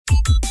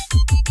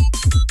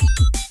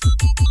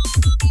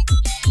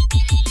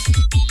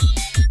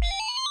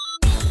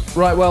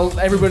Right, well,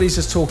 everybody's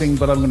just talking,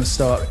 but I'm going to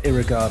start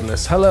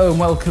irregardless. Hello and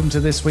welcome to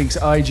this week's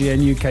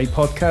IGN UK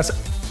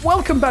podcast.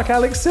 Welcome back,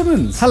 Alex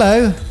Simmons.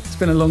 Hello. It's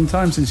been a long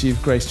time since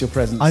you've graced your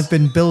presence. I've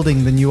been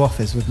building the new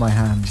office with my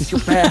hands. Just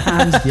your bare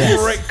hands,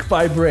 Yes. brick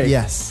by brick.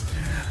 Yes.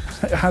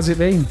 How's it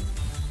been?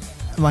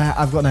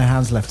 I've got no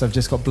hands left. I've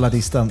just got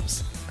bloody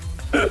stumps.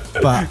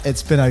 But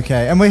it's been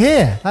okay. And we're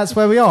here. That's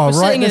where we are, We're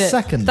right sitting in this it.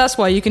 second. That's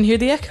why you can hear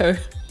the echo.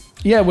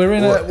 Yeah, we're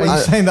in Are you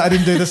saying that I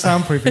didn't do the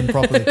soundproofing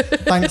properly?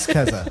 Thanks,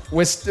 Keza.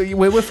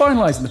 we're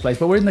finalising the place,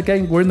 but we're in the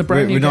game. We're in the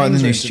brand new. We're not in the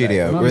games new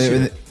room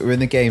today. studio. We're in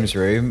the games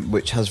room,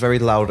 which has very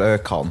loud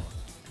aircon.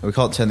 We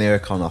can't turn the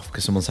aircon off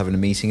because someone's having a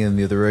meeting in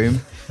the other room.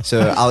 So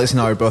Alex and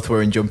I are both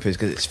wearing jumpers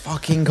because it's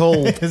fucking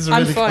cold. It's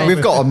I'm really fine. cold.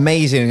 We've got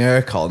amazing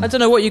aircon. I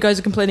don't know what you guys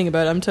are complaining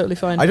about. I'm totally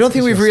fine. I don't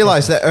think we've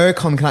realised that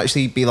aircon can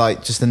actually be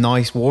like just a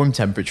nice warm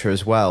temperature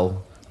as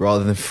well,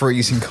 rather than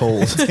freezing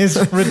cold. It's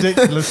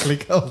ridiculously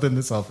cold in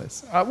this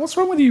office. What's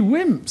wrong with you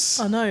wimps?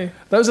 I know.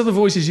 Those are the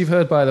voices you've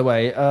heard, by the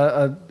way.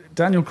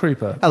 Daniel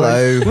Krupa.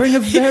 Hello. Wearing a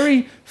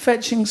very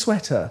fetching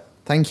sweater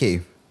Thank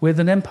you. with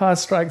an Empire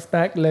Strikes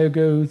Back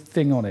logo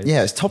thing on it.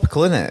 Yeah, it's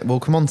topical, isn't it? We'll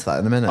come on to that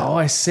in a minute. Oh,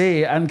 I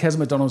see. And Keza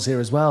McDonald's here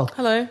as well.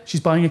 Hello. She's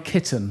buying a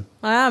kitten.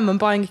 I am. I'm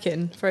buying a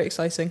kitten. Very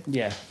exciting.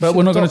 Yeah. But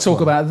we're not going to talk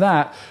about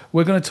that.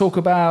 We're going to talk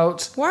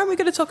about... Why aren't we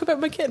going to talk about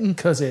my kitten?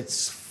 Because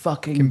it's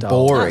fucking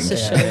dull. boring. That's a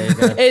Yeah, shame. there you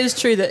go. It is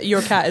true that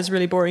your cat is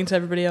really boring to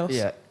everybody else.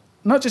 Yeah.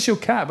 Not just your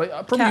cat, but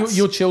probably Cats.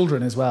 your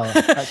children as well,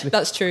 actually.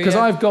 That's true, Because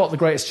yeah. I've got the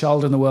greatest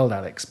child in the world,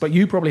 Alex. But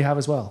you probably have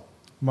as well.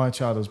 My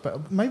child was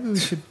better. Maybe we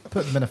should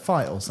put them in a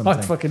fight or something.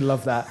 I'd fucking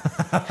love that.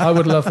 I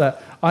would love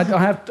that.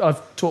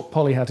 I've taught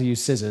Polly how to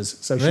use scissors,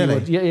 so she Really?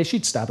 would. Yeah,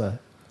 she'd stab her.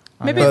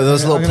 Maybe But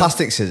those I'm little gonna-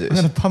 plastic I'm scissors.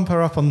 going to pump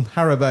her up on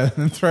Haribo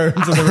and throw her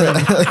into the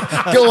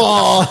ring. Go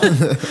on!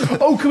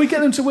 Oh, can we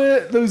get them to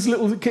wear those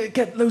little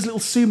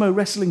sumo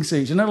wrestling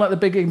suits? You know, like the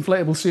big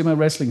inflatable sumo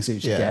wrestling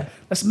suits you Yeah. get.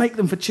 Let's make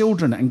them for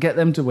children and get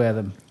them to wear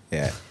them.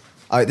 Yeah.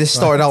 This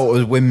started out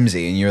as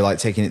whimsy and you're like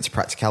taking it to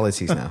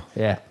practicalities now.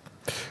 Yeah.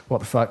 What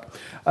the fuck?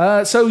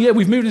 So yeah,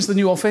 we've moved into the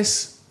new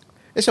office.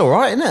 It's all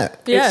right, isn't it?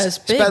 Yeah, it's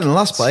big. better than the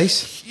last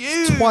place.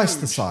 Twice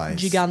the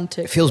size.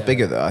 gigantic. It feels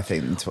bigger though, I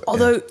think. than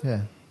Although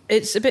Yeah.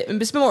 it's a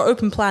bit more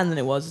open plan than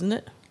it was, isn't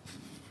it?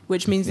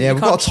 Which means that yeah, you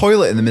we've can't... got a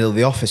toilet in the middle of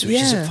the office, which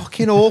is Yeah.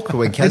 fucking awkward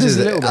when It is a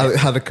Kez little bit.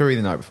 had a curry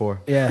the night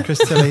before. Yeah. Chris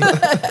Tilly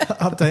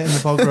updating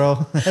the bog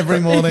roll every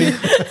morning.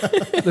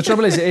 The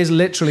trouble is, it is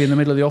literally in the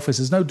middle of the office.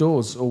 There's no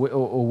doors or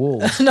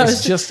walls. No,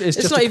 it's just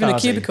not even a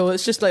Kazi. cubicle.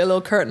 It's just like a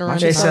little curtain around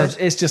the It's, side.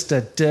 it's just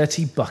a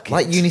dirty bucket.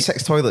 Like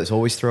unisex toilets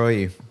always throw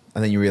you,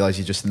 and then you realise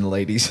you're just in the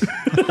ladies.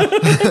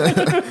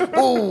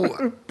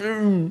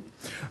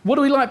 What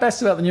do we like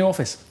best about the new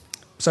office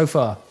so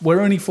far?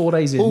 We're only 4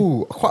 days in.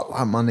 Ooh, I quite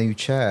like my new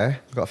chair.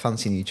 I've got a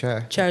fancy new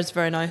chair. Chair's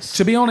very nice.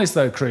 To be honest,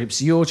 though,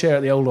 Croops, your chair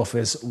at the old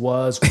office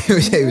was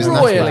it was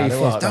royally nice.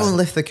 fucked. Don't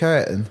lift the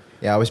curtain.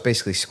 Yeah, I was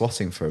basically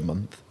squatting for a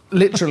month.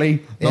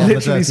 Literally, Not on the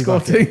literally dirty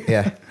bucket. squatting.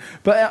 Yeah.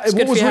 But It's what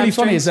good was for your really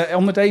funny is hamstrings. that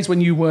on the days when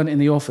you weren't in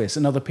the office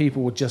and other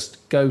people would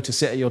just go to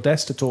sit at your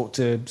desk to talk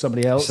to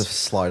somebody else, Just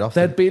slide off.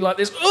 there'd be like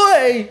this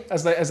 "Oi!"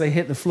 as they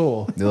hit the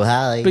floor. Oh,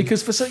 hi.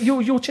 Because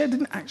your chair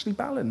didn't actually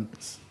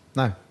balance.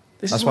 No.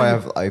 This That's is why I why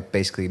have like,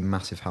 basically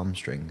massive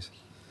hamstrings.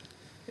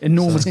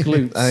 Enormous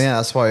glutes. Oh yeah,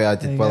 that's why I There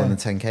did you well go. in the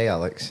 10K,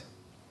 Alex.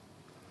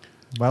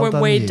 Well We're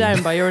done, weighed you.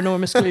 down by your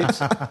enormous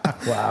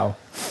glutes. Wow.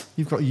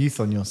 You've got youth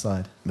on your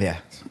side. Yeah.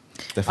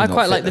 I Definitely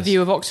quite not like the fitness.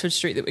 view of Oxford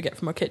Street that we get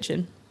from our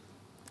kitchen.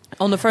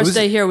 On the first was-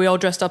 day here, we all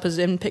dressed up as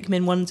in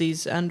Pikmin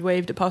onesies and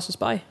waved at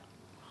passers-by.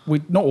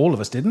 Not all of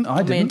us didn't. I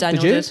didn't. Me and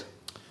Daniel did you? did.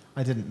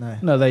 I didn't know.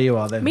 No, there you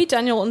are then. Me,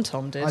 Daniel, and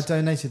Tom did. I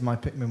donated my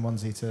Pikmin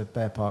onesie to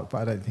Bear Park,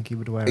 but I don't think he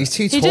would wear He's it.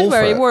 too He tall did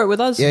wear for it. it. He wore it with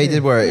us. Yeah, he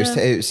did wear it.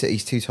 Yeah.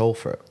 He's too tall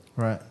for it.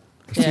 Right.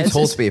 He's Yeah, too it's-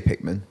 tall it's- to be a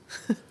Pikmin.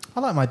 I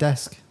like my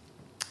desk,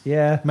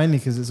 Yeah. mainly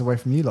because it's away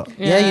from you lot.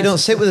 Yeah, you don't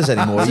sit with us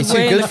anymore. You're It's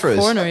way too in good the for us.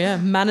 corner, yeah.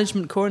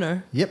 Management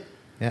corner Yep.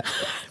 Yeah.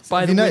 by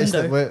Have the you noticed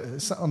window. that we're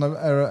sat on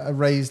a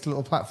raised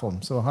little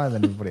platform, so we're higher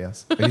than everybody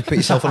else? Have you put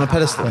yourself on a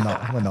pedestal?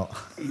 We're not.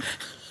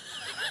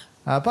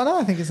 But no,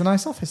 I think it's a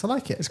nice office. I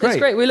like it. It's great. It's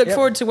great. We look Yep.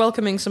 forward to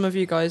welcoming some of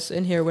you guys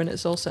in here when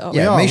it's all set up.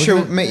 Yeah, are, make we're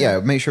sure,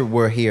 gonna- make sure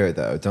we're here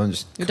though. Don't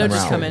just You come don't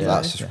just around. come in,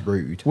 That's no. just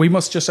rude. We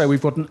must just say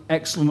we've got an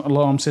excellent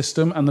alarm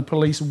system and the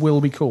police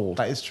will be called.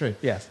 That is true.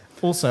 Yes.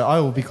 Also, I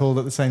will be called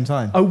at the same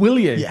time. Oh, will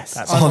you? Yes.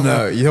 That's Oh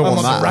no, you don't I'm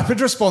want on that. the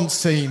rapid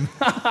response team.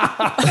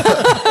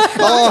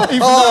 Even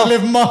though I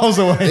live miles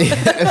away.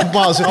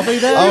 Miles. I'll be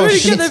there. Oh, Really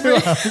shit. good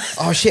every-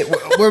 Oh shit!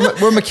 Where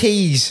are my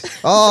keys?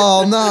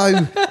 Oh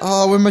no!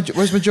 Oh,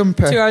 where's my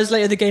jumper? 2 hours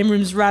later, the game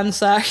room's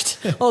ransacked.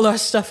 All our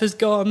stuff is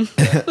gone.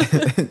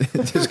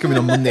 Just coming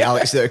on Monday,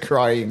 Alex, they're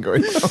crying,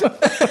 going.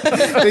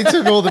 They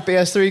took all the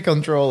PS3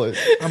 controllers.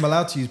 I'm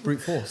allowed to use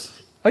brute force.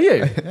 Are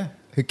you?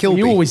 Who killed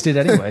You me? always did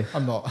anyway.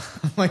 I'm not.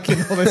 I'm making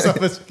all this up.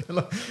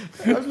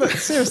 Look,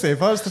 seriously,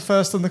 if I was the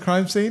first on the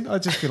crime scene,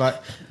 I'd just be like,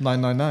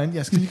 999,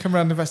 yes, can you come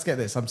around and investigate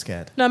this? I'm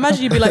scared. Now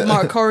imagine you'd be like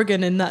Mark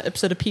Corrigan in that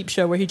episode of Peep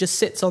Show where he just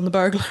sits on the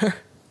burglar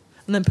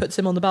and then puts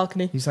him on the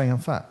balcony. You saying I'm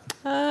fat?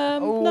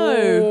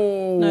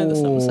 No,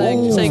 that's not what I'm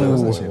saying. You're saying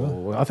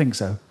Oh. I think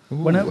so.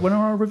 When are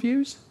our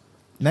reviews?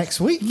 Next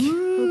week.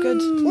 Oh,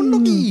 good.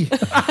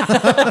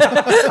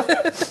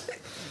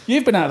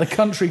 You've been out of the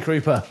country,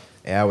 Creeper.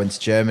 Yeah, I went to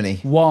Germany.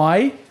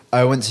 Why?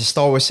 I went to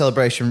Star Wars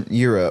Celebration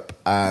Europe,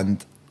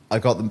 and I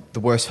got the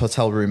worst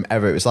hotel room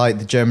ever. It was like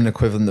the German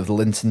equivalent of the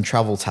Linton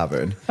Travel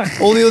Tavern.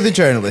 All the other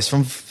journalists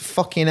from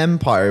fucking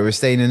Empire were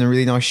staying in a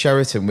really nice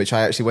Sheraton, which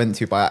I actually went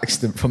to by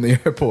accident from the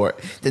airport.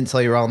 Didn't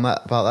tell you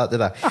about that, did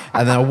I?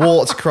 And then I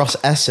walked across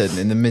Essen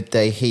in the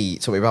midday heat.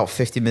 It took me about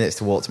 50 minutes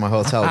to walk to my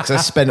hotel because I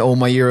spent all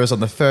my euros on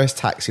the first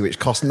taxi, which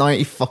cost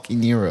 90 fucking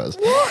euros.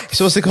 What? It's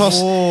supposed to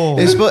cost.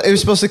 It was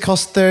supposed to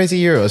cost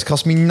 30 euros. It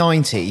cost me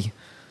 90.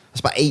 It's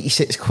about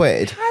 86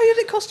 quid. How did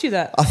it cost you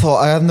that? I thought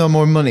I had no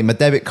more money. My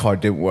debit card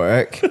didn't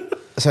work.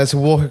 So I had to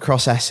walk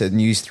across Essen,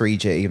 use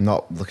 3G. I'm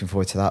not looking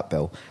forward to that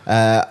bill.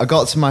 I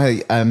got to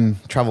my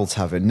travel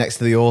tavern next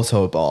to the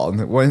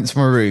Autobahn, went to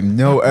my room,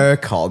 no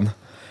aircon.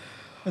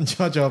 And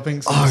Jar Jar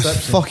Binks' Oh, it was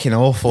reception. fucking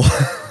awful.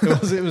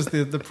 It was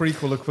the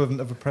prequel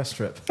equivalent of a press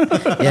trip.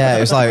 Yeah,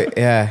 it was like,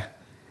 yeah.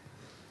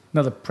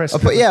 Another press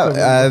But yeah,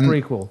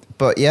 prequel.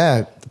 But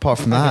yeah, apart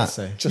from I that, guess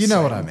so. Just You know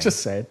saying, what I mean.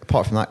 Just said.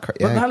 apart from that,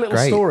 But yeah,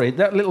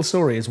 that little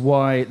story is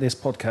why this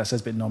podcast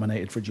has been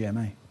nominated for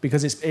GMA,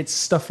 because it's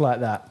stuff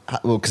like that.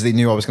 Well, because they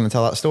knew I was going to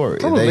tell that story.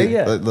 Probably,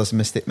 yeah. Those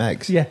Mystic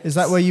Megs. Yeah, Is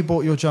that where you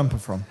bought your jumper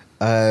from?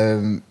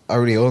 I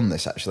already own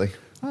this, actually.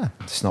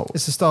 It's not.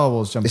 It's a Star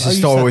Wars jumper. It's a you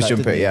Star said Wars that,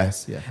 jumper, didn't you? yeah.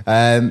 Yes,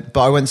 yeah.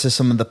 But I went to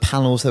some of the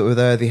panels that were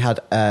there. They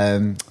had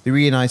they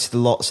reunited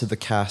lots of the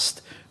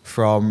cast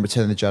from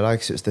Return of the Jedi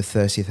because it was the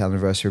 30th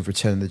anniversary of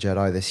Return of the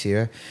Jedi this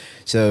year.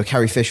 So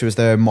Carrie Fisher was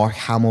there, Mark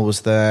Hamill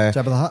was there,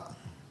 Jabba the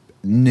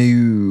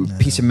Hutt.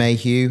 Peter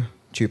Mayhew,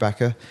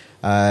 Chewbacca,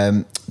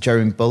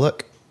 Jeremy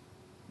Bullock,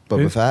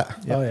 Boba Who? Fett.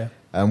 Oh yeah.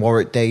 And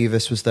Warwick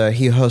Davis was there.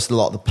 He hosted a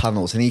lot of the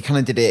panels, and he kind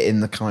of did it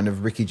in the kind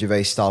of Ricky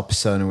Gervais style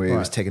persona where he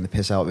was Right. taking the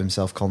piss out of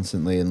himself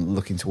constantly and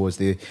looking towards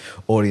the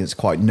audience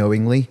quite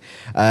knowingly.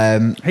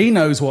 He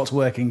knows what's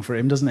working for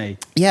him, doesn't he?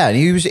 Yeah, and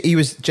he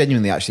was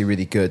genuinely actually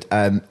really good.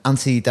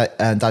 Anthony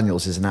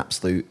Daniels is an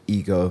absolute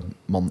ego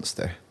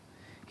monster.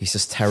 He's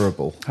just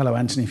terrible. Hello,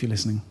 Anthony, if you're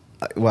listening.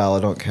 Well,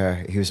 I don't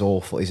care. He was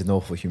awful. He's an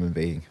awful human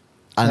being.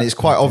 And it's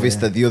quite obvious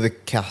that the other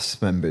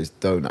cast members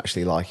don't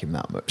actually like him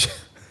that much.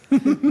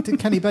 Did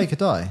Kenny Baker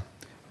die?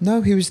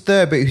 No, he was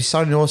there, but he was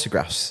signing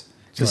autographs.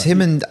 Because him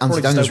and Anthony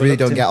Probably just Daniels really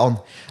don't overlooked get him.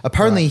 on.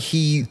 Apparently,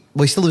 he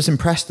still lives in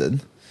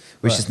Preston,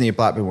 which Right. is near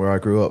Blackburn, where I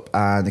grew up.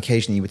 And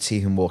occasionally, you would see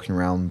him walking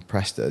around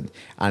Preston.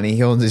 And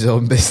he owns his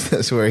own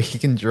business where he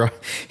can drive.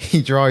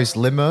 He drives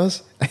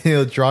limos, and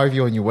he'll drive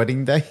you on your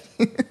wedding day.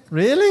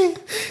 Really?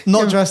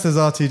 Not dressed as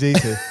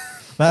R2D2.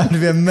 That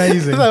would be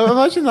amazing. So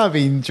imagine that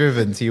being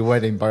driven to your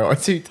wedding by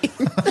R2D.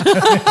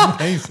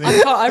 Amazing.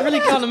 I really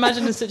can't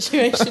imagine a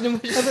situation in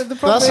which. The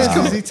problem That's is,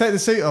 cool. you take the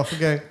suit off and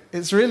go,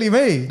 it's really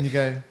me. And you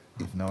go,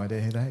 you've no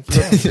idea who the heck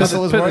you are. Put That's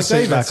always the Warwick suit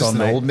Davis. back on, an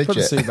mate. old Put the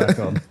midget. suit back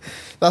on.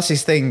 That's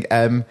his thing.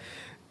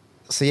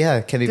 So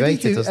yeah, Kenny Did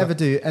Baker he does ever that.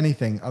 do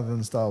anything other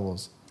than Star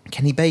Wars?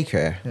 Kenny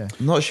Baker? Yeah.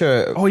 I'm not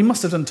sure. Oh, he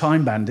must have done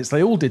Time Bandits.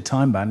 They all did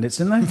Time Bandits,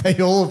 didn't they?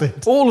 They all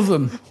did. All of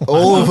them.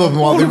 All of them.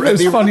 All of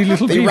those funny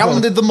little they people.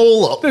 rounded them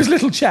all up. Those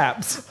little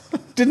chaps.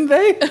 Didn't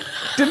they?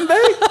 Didn't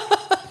they?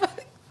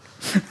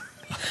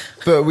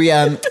 But we,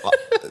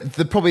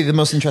 probably the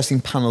most interesting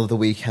panel of the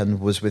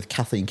weekend was with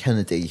Kathleen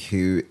Kennedy,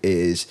 who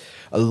is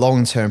a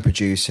long-term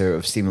producer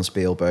of Steven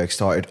Spielberg.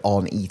 Started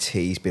on E.T.,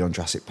 he's been on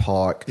Jurassic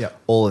Park, Yep.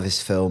 all of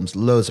his films,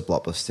 loads of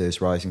blockbusters,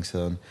 Rising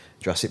Sun,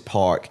 Jurassic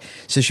Park.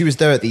 So she was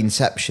there at the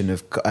inception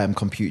of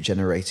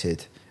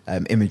computer-generated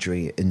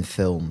imagery in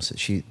films.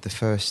 The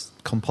first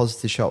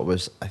composited shot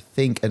was, I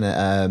think, in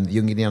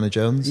Young Indiana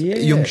Jones, Yeah.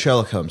 Young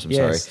Sherlock Holmes. I'm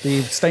sorry. Yes,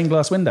 the stained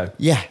glass window.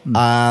 Yeah,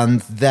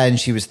 and then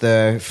she was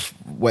there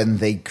when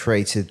they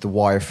created the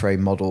wireframe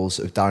models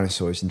of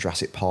dinosaurs in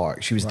Jurassic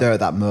Park. She was there at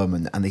that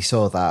moment, and they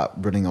saw that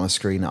running on a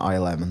screen at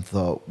ILM and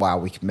thought, wow,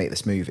 we can make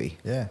this movie.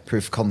 Yeah.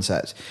 Proof of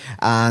concept.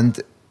 And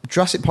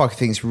Jurassic Park, I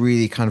think, is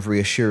really kind of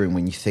reassuring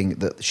when you think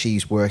that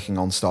she's working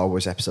on Star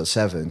Wars Episode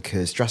 7,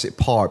 because Jurassic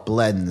Park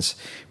blends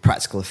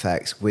practical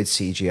effects with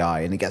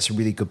CGI, and it gets a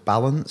really good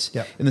balance.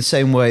 Yep. In the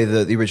same way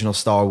that the original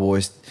Star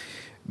Wars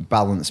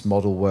balanced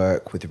model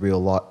work with real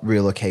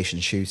location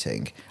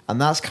shooting. And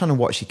that's kind of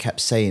what she kept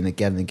saying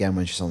again and again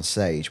when she's on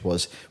stage,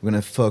 was we're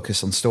going to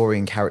focus on story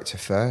and character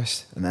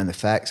first, and then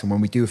effects. And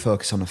when we do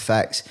focus on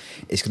effects,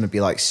 it's going to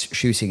be like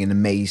shooting in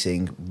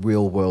amazing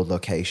real world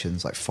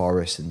locations like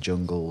forests and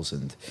jungles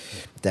and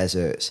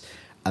deserts,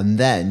 and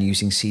then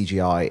using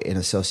CGI in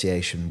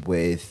association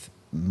with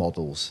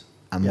models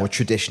and more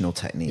traditional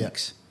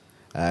techniques.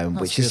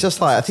 Which is good. just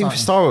like, I That's think for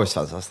exciting. Star Wars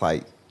fans, that's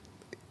like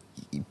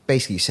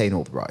basically saying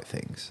all the right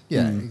things.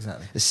 Yeah,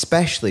 exactly.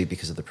 Especially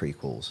because of the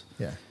prequels,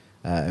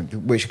 Yeah.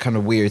 which are kind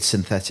of weird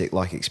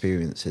synthetic-like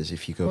experiences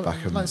if you go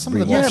back and like some of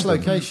the rewatch best them.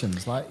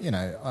 locations, like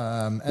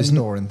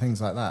Endor and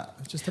things like that.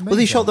 It's just amazing. Well,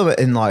 they shot them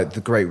in like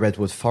the Great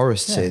Redwood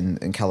Forests Yeah.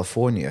 in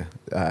California.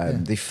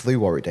 They flew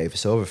Warwick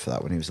Davis over for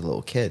that when he was a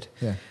little kid.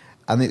 Yeah.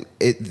 And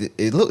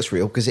it looks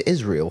real because it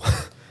is real.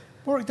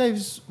 Warwick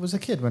Davis was a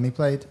kid when he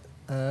played.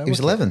 He was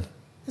 11.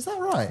 Is that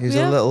right? He was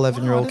Yeah. a little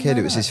 11-year-old Wow, I didn't kid. know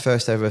It was that. his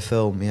first ever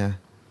film, yeah.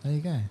 There you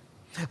go.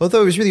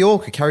 Although it was really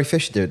awkward. Carrie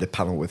Fisher did a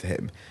panel with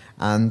him,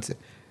 and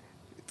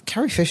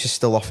Carrie Fisher's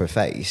still off her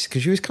face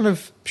because she was kind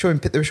of showing.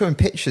 They were showing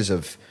pictures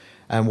of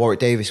Warwick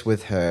Davis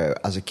with her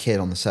as a kid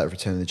on the set of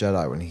Return of the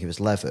Jedi when he was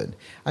 11,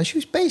 and she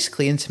was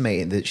basically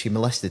intimating that she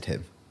molested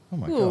him. Oh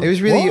my Ooh. god. It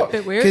was really What?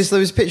 Bit weird. because there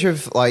was a picture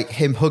of like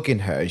him hugging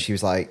her, and she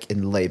was like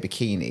in a lay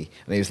bikini,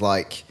 and he was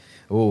like,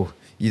 "Oh,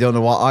 you don't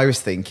know what I was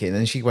thinking,"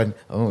 and she went,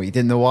 "Oh, you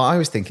didn't know what I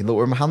was thinking. Look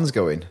where my hand's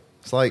going."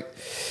 It's like,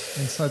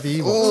 Inside the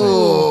Ewoks.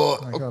 oh,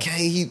 my God.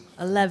 okay.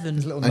 11.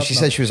 His little And she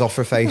nub-nub. said she was off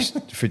her face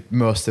for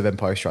most of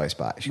Empire Strikes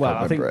Back. She Well,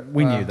 can't I think remember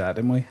we Wow. knew that,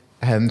 didn't we?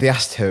 it. They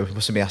asked her,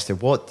 somebody asked her,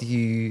 what do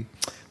you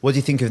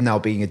think of now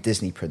being a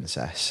Disney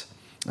princess?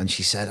 And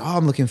she said, "Oh,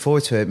 I'm looking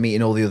forward to it,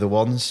 meeting all the other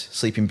ones.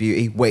 Sleeping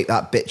Beauty, wake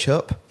that bitch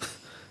up.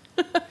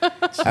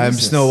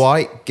 Jesus. Snow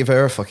White, give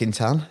her a fucking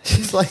tan."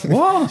 She's like,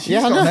 What? She's Yeah,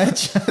 I got know. an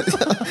edge.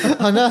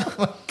 I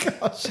know.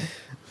 Gosh.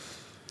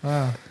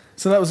 Wow.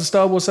 So that was a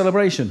Star Wars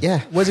celebration.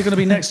 Yeah. Where's it going to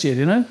be next year? Do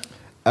you know?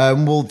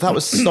 Well, that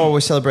was Star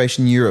Wars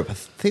Celebration Europe. I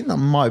think that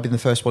might have been the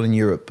first one in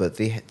Europe, but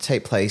they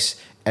take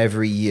place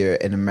every year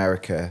in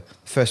America.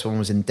 The first one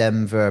was in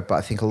Denver, but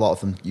I think a lot of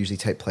them usually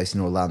take place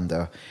in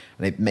Orlando.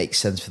 And it makes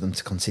sense for them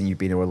to continue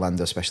being in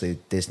Orlando, especially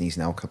Disney's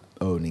now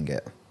owning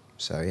it.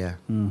 So, yeah.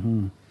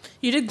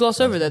 You did gloss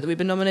over that we've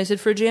been nominated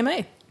for a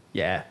GMA.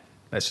 Yeah.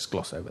 Let's just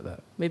gloss over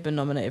that. We've been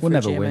nominated We'll for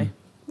a never GMA. win.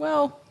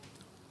 Well,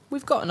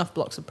 we've got enough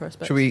blocks of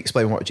prospects. Should we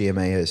explain what a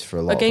GMA is for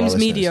a lot A of Games our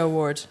listeners? Media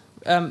Award.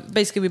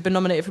 Basically, we've been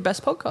nominated for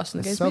Best Podcast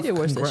in the Games Media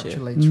Awards this year.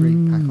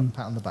 Self-congratulatory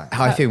pat on the back.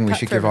 I think we Pat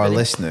should for give our everybody.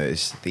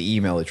 listeners the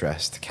email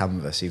address to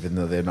Canvas, even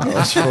though they're not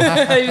eligible. Even though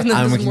it And we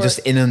doesn't can work. just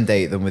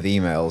inundate them with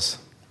emails.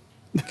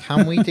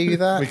 Can we do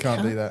that? We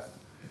can't do that.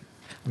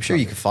 I'm sure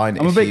you can find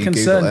it. I'm a if bit you Google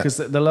concerned it. because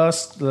the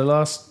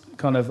last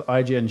kind of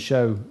IGN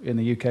show in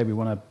the UK we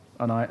won a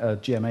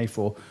GMA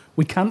for,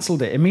 we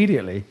cancelled it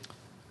immediately.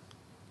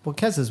 Well,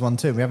 Kez has one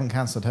too. We haven't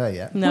cancelled her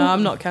yet. No,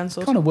 I'm not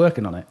cancelled. Kind of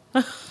working on it. I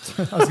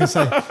was going to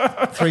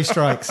say 3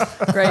 strikes.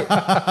 Great.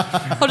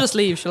 I'll just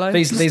leave, shall I?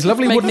 These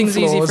lovely Make wooden things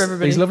easy floors. for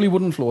everybody. These lovely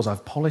wooden floors.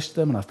 I've polished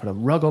them and I've put a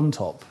rug on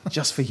top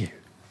just for you.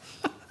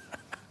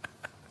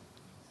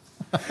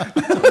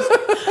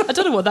 I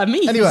don't know what that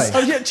means. Anyway. Oh,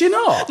 yeah, do you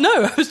not?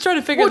 No, I was trying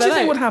to figure What do that you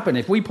think out. would happen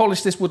if we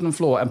polished this wooden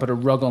floor and put a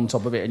rug on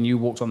top of it and you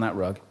walked on that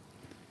rug?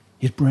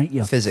 You'd break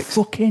your Physics.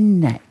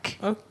 fucking neck.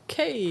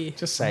 Okay.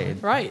 Just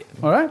saying. Right.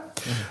 All right.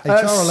 HR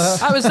alert.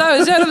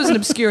 That was an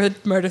obscure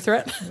murder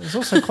threat. It was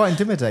also quite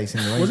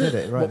intimidating the way you did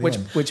it. Right. at the Which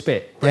end. which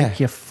bit? Yeah. Break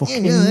your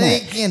fucking Your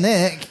neck. your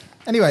neck.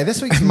 Anyway,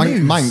 this week's Mank,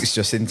 news. Mank's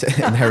just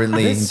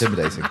inherently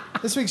intimidating.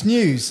 This week's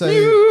news. So,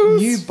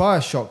 new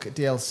Bioshock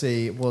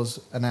DLC was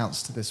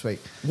announced this week.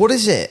 What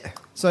is it?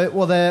 So,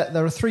 well,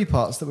 there are 3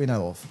 parts that we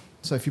know of.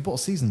 So, if you bought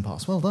a season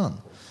pass, well done.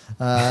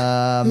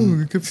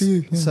 Good for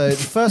you. So, the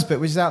first bit,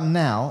 which is out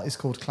now, is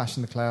called Clash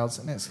in the Clouds,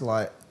 and it's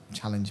like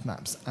challenge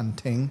maps and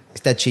ting. It's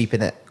dead cheap,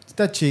 innit? It's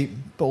dead cheap,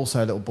 but also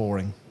a little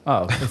boring.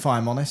 Oh. If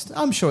I'm honest,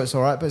 I'm sure it's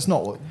all right, but it's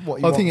not what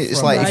you I want. think it's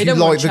from- like No, if you you don't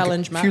want like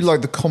challenge if you maps.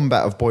 like the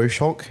combat of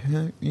Bioshock,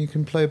 you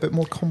can play a bit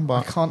more I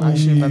combat. can't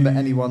actually remember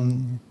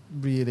anyone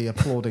really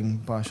applauding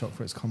Bioshock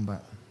for its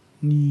combat.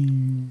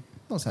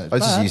 Not saying it's I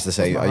just bad, used the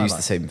same. it's not I my used the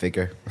life. same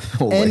vigor.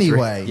 all the way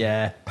through. Anyway,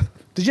 Yeah.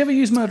 Did you ever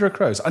use Murder of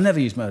Crows? I never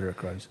used Murder of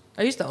Crows.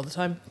 I used that all the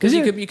time because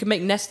Did you? you could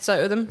make nests out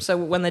of them. So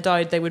when they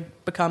died, they would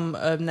become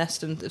a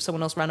nest, and if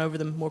someone else ran over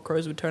them, more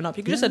crows would turn up.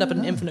 You could just set up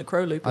an infinite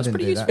crow loop. It I was didn't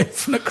pretty do useful. that.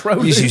 Infinite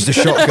Crow You just Loop. used a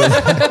shotgun.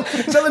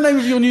 Is that the name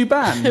of your new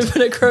band?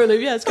 Infinite crow loop.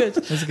 Yeah, it's good.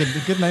 It's a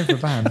good name for a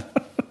band.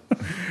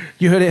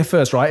 You heard it here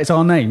first, right? It's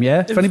our name,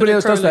 yeah? If anybody Infinite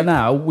else Crow does that Loop.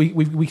 now,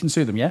 we can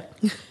sue them, yeah?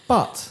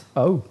 But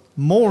Oh.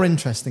 more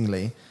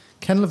interestingly,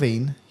 Ken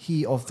Levine,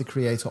 he of the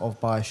creator of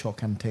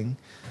Bioshock and Ting,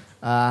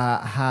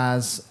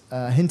 has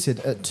hinted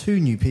at 2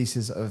 new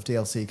pieces of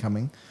DLC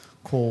coming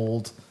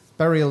called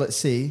Burial at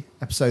Sea,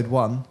 Episode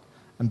 1,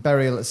 and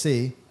Burial at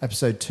Sea,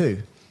 Episode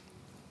 2.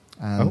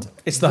 And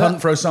It's the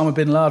hunt for Osama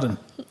bin Laden.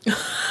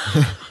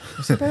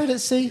 Is it Buried at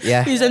Sea?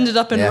 Yeah. He's ended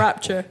up in Yeah.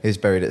 Rapture. He was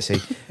buried at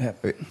sea. Yeah.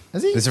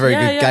 Is he? There's a very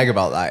Yeah, good yeah. gag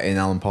about that in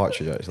Alan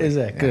Partridge, actually. Is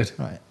it? Yeah. Good.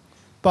 Right.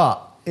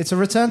 But it's a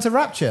return to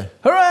Rapture,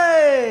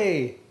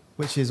 Hooray!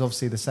 which is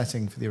obviously the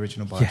setting for the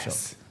original Bioshock.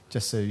 Yes.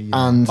 Just so you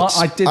And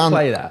I did and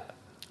play that.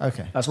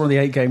 Okay, That's one of the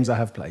 8 games I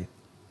have played.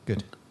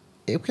 good.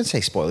 We can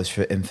say spoilers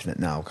for Infinite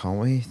now, can't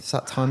we? Is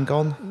that time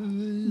gone?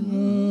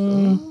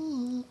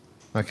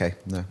 Okay,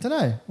 no. Don't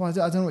know. Well, I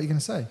don't know what you're going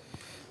to say.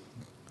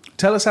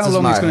 Tell us how Doesn't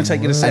long it's matter. going to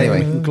take you to say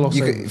Anyway, it. We can gloss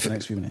you over could- it for the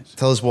next few minutes.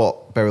 Tell us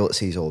what Burial at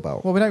Sea is all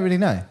about. Well, we don't really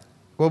know.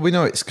 Well, we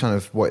know it's kind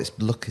of what its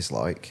look is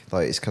like.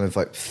 Like it's kind of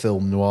like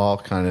film noir,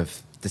 kind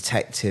of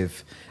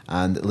detective,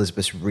 and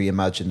Elizabeth's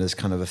reimagined as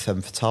kind of a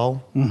femme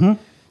fatale. Mm-hmm.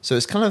 So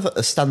it's kind of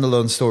a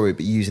standalone story,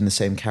 but using the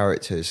same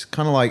characters,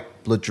 kind of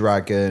like Blood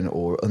Dragon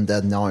or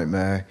Undead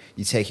Nightmare.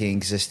 You're taking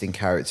existing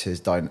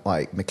characters,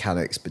 like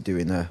mechanics, but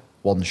doing a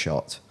one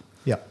shot.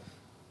 Yeah.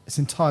 It's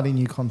entirely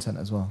new content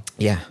as well.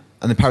 Yeah,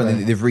 and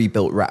apparently they've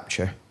rebuilt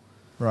Rapture.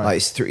 Right. Like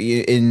it's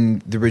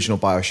in the original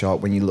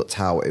Bioshock, when you looked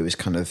out, it was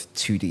kind of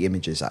 2D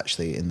images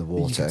actually in the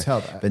water. could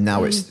tell that. But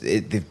now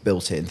they've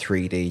built it in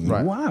 3D.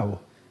 Right. Wow.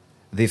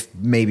 They've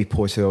maybe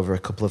ported over a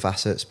couple of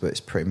assets, but it's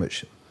pretty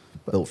much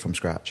built from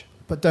scratch.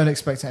 But don't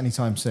expect it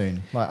anytime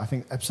soon. Like, I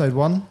think episode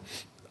 1,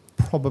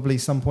 probably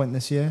some point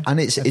this year. And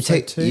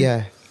Episode 2?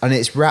 and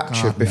it's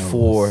Rapture God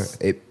before knows.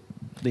 it.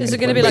 Is it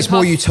going to be like It's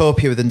more half-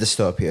 utopia than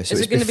dystopia. So Is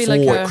it's it gonna before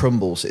be like it a-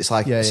 crumbles. It's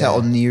like Yeah, set yeah.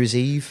 on New Year's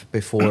Eve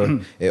before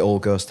it all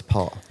goes to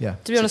pot. Yeah.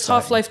 To be honest,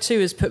 Half-Life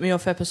 2 has put me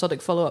off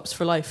episodic follow-ups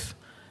for life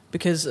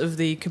because of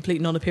the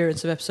complete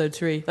non-appearance of episode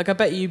 3. Like, I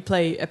bet you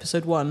play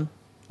episode 1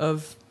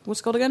 of...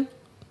 What's it called again?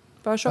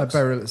 Bioshock?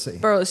 Burial at Sea.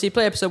 Burial at Sea. You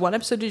play episode 1.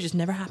 Episode 2 just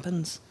never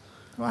happens.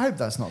 Well, I hope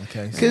that's not the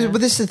case. But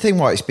this is the thing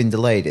why it's been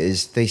delayed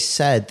is they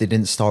said they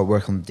didn't start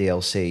work on the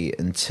DLC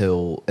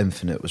until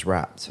Infinite was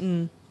wrapped.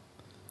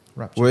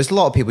 Rapture. Whereas a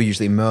lot of people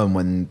usually moan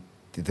when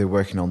they're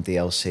working on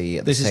DLC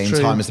at This the is same true.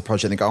 time as the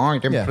project. They go, "Oh,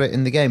 you didn't Yeah. put it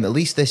in the game." At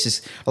least this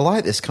is. I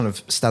like this kind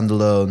of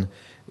standalone,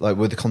 like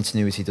where the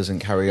continuity doesn't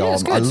carry Yeah, on.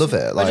 it's good. I love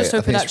it. Like, I just hope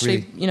it think it's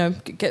actually,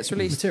 gets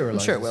released. I'm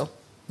sure it will.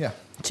 Yeah.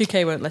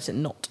 2K won't let it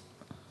not.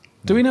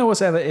 Do we know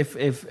what's ever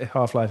if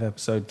Half-Life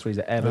Episode 3 is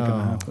ever going to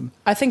happen?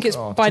 I think it's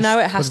Oh, by just now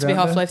it has put to it be out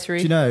there. Half-Life 3.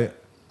 Do you know,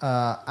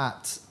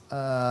 at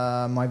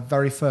my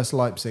very first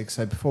Leipzig,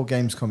 so before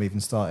Gamescom even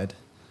started,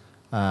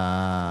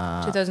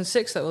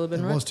 2006 that will have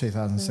been, it right? was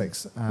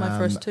 2006. My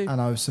first two.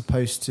 And I was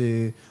supposed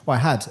to... Well, I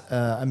had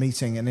a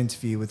meeting, an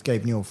interview with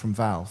Gabe Newell from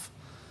Valve,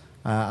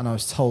 and I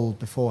was told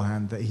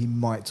beforehand that he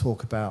might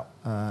talk about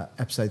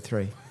Episode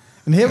 3.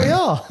 And here we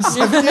are,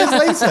 7 years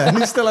later, and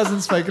he still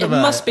hasn't spoken It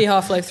about must it. be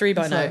Half-Life 3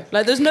 by It's now. like,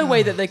 Like, there's no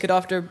way that they could,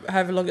 after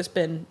however long it's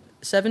been,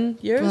 7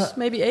 years, But-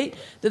 maybe 8,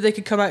 that they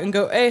could come out and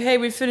go, hey,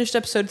 we've finished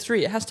episode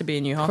 3. It has to be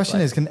a new The Half-Life.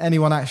 question is, can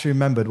anyone actually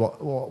remember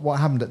what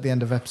happened at the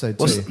end of Episode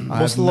 2? What's, I what's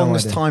have the no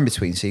longest idea. time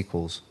between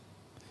sequels?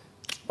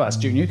 Well, that's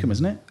Duke Nukem,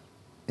 isn't it?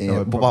 Yeah, it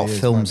what probably about is,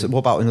 films? might be. What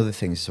about in other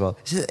things as well?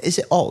 Is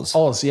it Oz?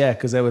 Oz, yeah,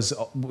 because there was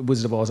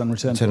Wizard of Oz and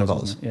Return Return to of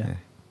Oz. Oz. wasn't it?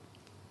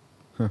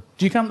 Yeah.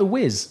 Do you count The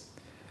Wiz?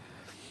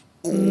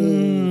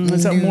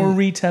 Is that more a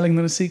retelling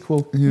than a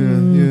sequel?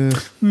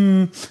 It's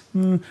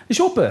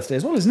your birthday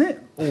as well, isn't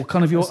it? Or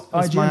kind of your It's IGN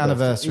my birthday?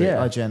 anniversary,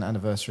 Yeah. IGN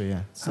anniversary, yeah.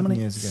 How 7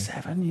 many years ago.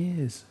 7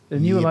 years.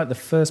 And you were Yep. like the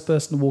first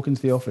person to walk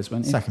into the office,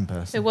 weren't you? Second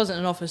person. It wasn't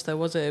an office, though,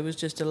 was it? It was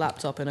just a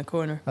laptop in a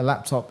corner A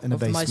laptop in a of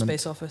the basement.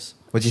 MySpace office.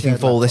 What do you Shared think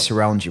of all laptop. this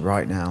around you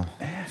right now,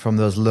 from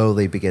those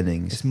lowly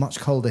beginnings? It's much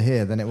colder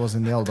here than it was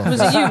in the old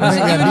office. Was it you?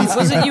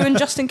 Was it you and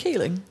Justin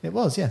Keeling? It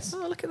was, yes.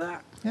 Oh, look at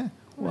that. Yeah,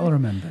 Well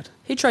remembered.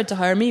 He tried to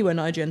hire me when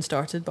IGN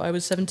started, but I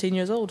was 17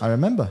 years old. I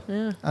remember.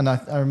 Yeah, And I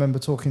remember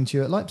talking to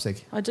you at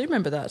Leipzig. I do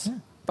remember that.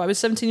 But I was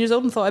 17 years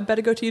old and thought I'd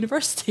better go to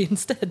university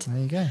instead. There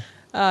you go.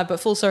 But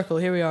full circle,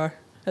 here we are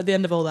at the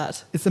end of all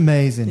that. It's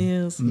amazing.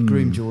 Yes. We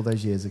groomed you all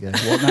those years ago.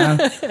 What now?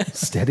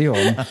 Steady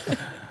on.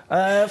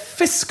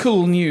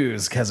 Fiscal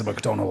news, Keza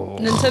McDonald.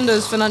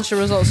 Nintendo financial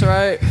results are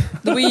out.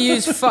 The Wii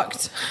U's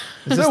fucked.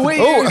 Is, this is that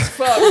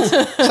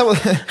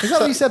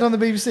what you said on the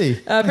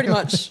BBC? Pretty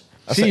much.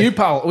 See you,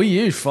 pal. We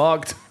you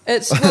fucked.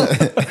 It's well,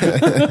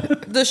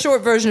 the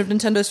short version of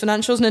Nintendo's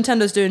financials.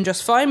 Nintendo's doing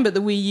just fine, but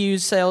the Wii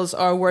U's sales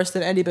are worse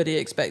than anybody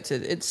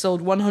expected. It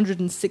sold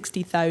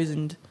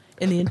 160,000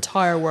 in the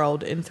entire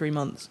world in 3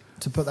 months.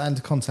 To put that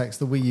into context,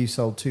 the Wii U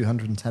sold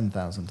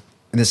 210,000.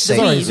 In the same,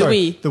 Wii, the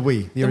Wii. The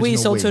Wii. The Wii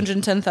sold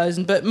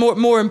 210,000, but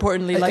more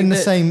importantly, like in the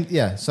same,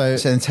 yeah. So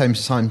so in the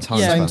same time.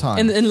 yeah, same time.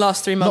 in the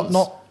last 3 months.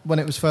 not when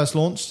it was first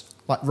launched,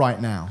 like right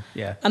now.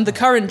 Yeah. And the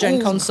current gen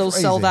Oh, consoles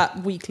crazy. sell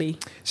that weekly.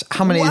 So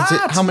how many?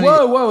 What? How many?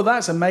 Whoa,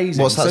 that's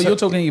amazing. What's that? So So- you're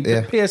talking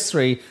yeah.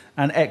 PS3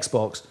 and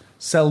Xbox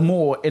sell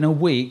more in a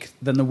week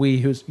than the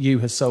Wii U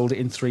has sold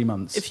in 3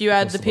 months. If you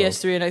add across the world.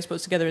 PS3 and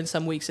Xbox together in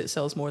some weeks, it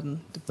sells more than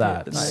the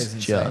That's than That is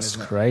insane, just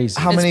isn't it? crazy.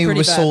 How It's many pretty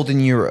were bad. sold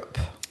in Europe?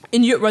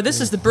 In Europe, well, this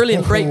is the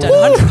brilliant breakdown.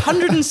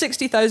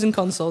 160,000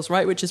 consoles,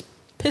 right, which is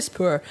piss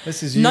poor.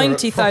 This is Europe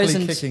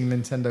 90,000 properly kicking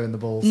Nintendo in the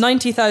balls.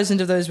 90,000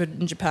 of those were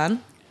in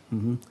Japan.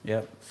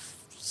 Yeah.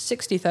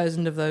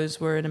 60,000 of those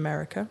were in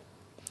America.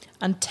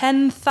 And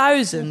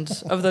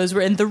 10,000 of those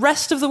were in the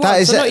rest of the world.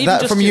 That is so not even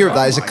that just from Europe.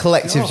 That is a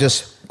collective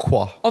just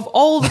qua. Of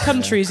all the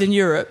countries in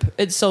Europe,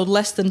 it sold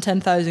less than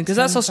 10,000. Because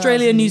that's 10,000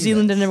 Australia, New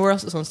Zealand, units. and everywhere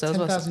else that's on sale as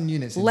well. 10,000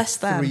 units in Less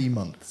than. 3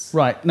 months.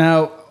 Right.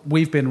 Now,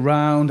 we've been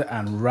round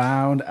and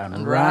round and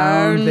round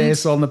round.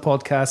 this on the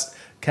podcast.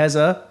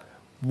 Keza,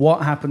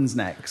 what happens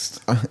next?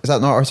 Is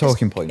that not our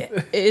talking point?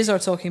 It is our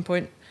talking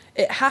point.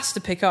 It has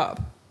to pick up.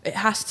 It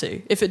has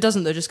to. If it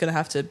doesn't, they're just going to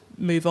have to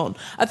move on.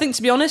 I think,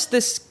 to be honest,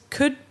 this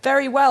could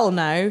very well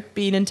now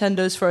be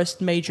Nintendo's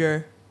first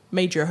major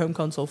home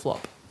console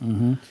flop.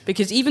 Mm-hmm.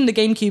 Because even the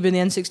GameCube and the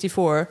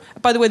N64...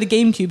 By the way, the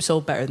GameCube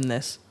sold better than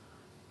this.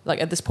 Like,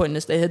 at this point in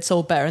this, they had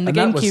sold better. And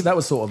the And GameCube... that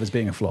was thought of as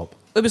being a flop.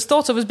 It was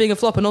thought of as being a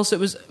flop, and also it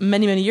was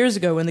many, many years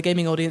ago when the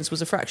gaming audience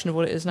was a fraction of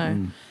what it is now.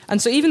 And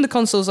so even the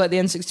consoles like the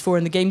N64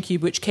 and the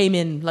GameCube, which came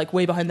in like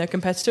way behind their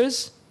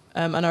competitors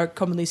and are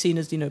commonly seen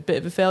as, a bit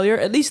of a failure,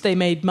 at least they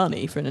made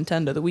money for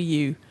Nintendo. The Wii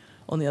U,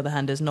 on the other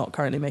hand, is not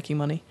currently making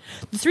money.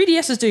 The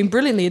 3DS is doing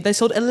brilliantly. They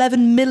sold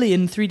 11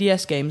 million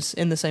 3DS games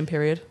in the same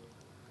period.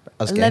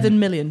 As 11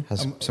 million.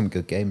 Has some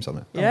good games on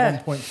it. Yeah.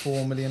 And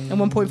 1.4 million.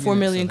 And 1.4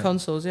 million units,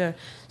 consoles, yeah.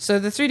 So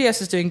the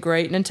 3DS is doing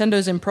great.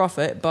 Nintendo's in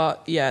profit,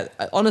 but yeah,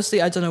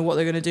 honestly, I don't know what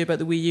they're going to do about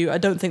the Wii U. I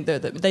don't think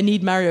that they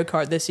need Mario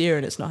Kart this year,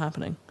 and it's not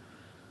happening.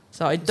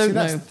 So I don't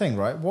That's know. the thing,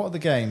 right? What are the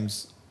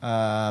games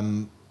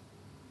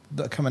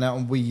that are coming out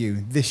on Wii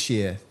U this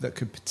year that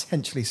could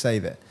potentially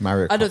save it?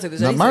 Mario Kart. I don't think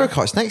there's no, anything. Mario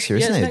Kart's next year,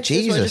 isn't it's it? next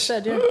year, Jesus. that's what I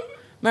just said, yeah.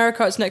 Mario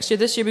Kart's next year.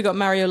 This year we got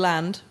Mario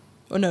Land.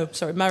 Oh no,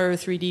 sorry, Mario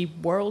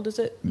 3D World, is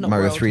it? Not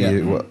Mario World.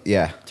 3D,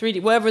 Yeah.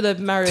 3D, whatever the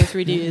Mario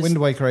 3D is. Wind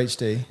Waker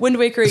HD. Wind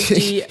Waker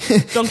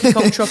HD, Donkey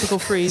Kong Tropical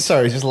Freeze.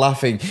 Sorry, just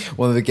laughing.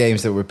 One of the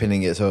games that we're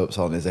pinning its hopes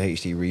on is a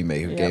HD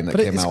remake of a Yeah. game that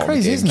But came it's out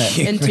crazy, on isn't it?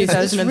 GameCube. In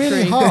 2003. It's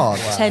really hard.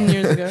 10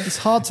 years ago. It's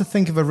hard to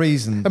think of a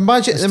reason.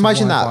 Imagine as to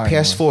imagine why that buying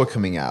PS4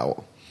 coming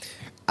out,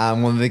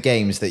 and one of the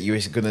games that you were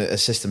going to a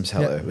system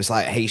seller Yeah. was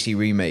like a HD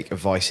remake of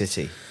Vice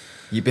City.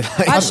 You'd be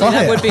like, Actually,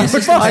 that would be a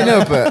system I seller.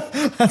 know, but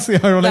one. That's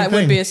the ironic That thing.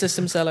 would be a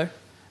system seller.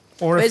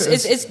 Or But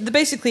if it's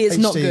basically it's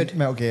not HD good.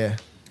 Metal Gear.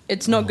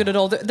 It's not good at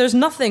all. There's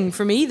nothing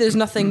for me. There's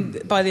nothing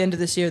by the end of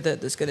this year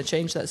that's going to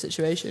change that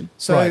situation.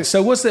 So, Right.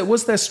 So was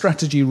their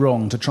strategy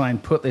wrong to try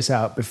and put this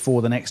out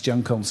before the next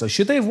gen console?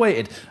 Should they have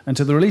waited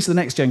until the release of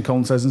the next gen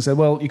consoles and said,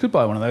 well, you could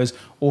buy one of those,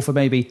 or for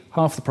maybe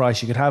half the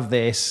price you could have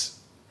this?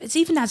 It's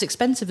even as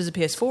expensive as a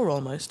PS4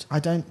 almost. I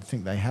don't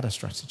think they had a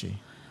strategy.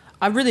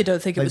 I really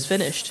don't think it They was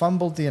finished.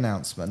 Fumbled the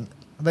announcement.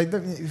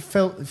 It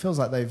feels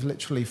like they've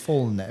literally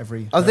fallen at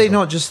every. are they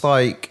hurdle. not just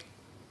like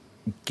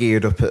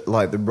geared up at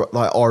like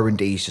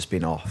R&D's just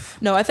been off?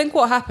 No, I think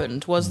what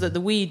happened was that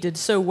the Wii did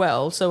so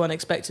well, so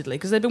unexpectedly,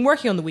 because they've been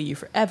working on the Wii U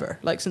forever,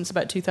 like since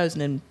about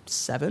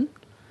 2007.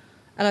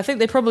 And I think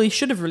they probably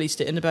should have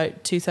released it in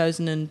about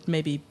 2000 and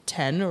maybe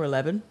 10 or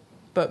 11.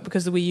 But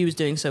because the Wii U was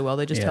doing so well,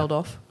 they just Yeah. held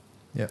off.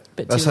 Yeah.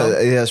 Bit That's too long.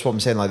 that's what I'm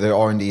saying. Like the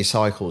R&D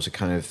cycles are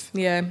kind of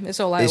Yeah, it's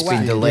all out it's of been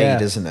whack. delayed,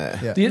 Yeah. isn't it?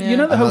 Yeah. You Yeah.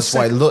 know the And whole that's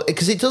why sec- look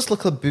because it does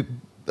look a bit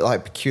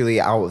like peculiarly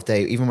out of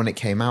date. Even when it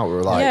came out, we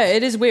were like, Yeah,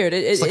 it is weird.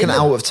 it's like an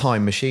out of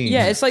time machine.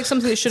 Yeah, it's like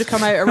something that should have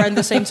come out around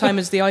the same time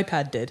as the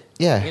iPad did.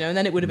 Yeah. You know, and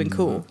then it would have been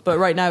cool. But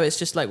right now it's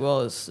just like,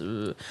 well, it's,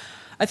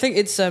 I think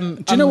it's Do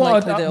you know what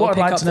unlikely that it'll I'd pick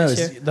like up to know this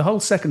is year. the whole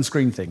second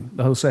screen thing,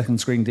 the whole second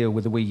screen deal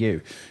with the Wii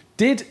U.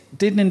 Did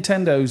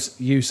Nintendo's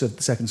use of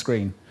the second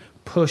screen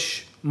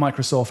push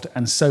Microsoft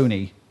and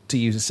Sony to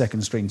use a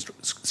second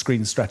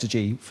screen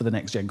strategy for the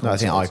next gen No, I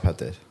consoles? think iPad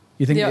did.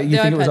 You think, The you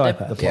think it was iPad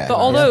iPad? did. Yeah. But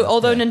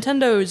although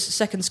Nintendo's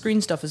second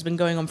screen stuff has been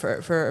going on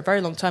for a very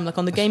long time, like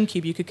on the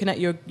GameCube, you could connect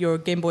your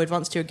Game Boy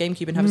Advance to your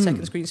GameCube and have a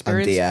second screen And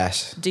experience.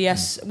 DS.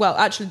 DS. Well,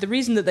 actually, the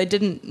reason that they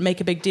didn't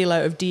make a big deal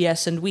out of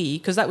DS and Wii,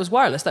 because that was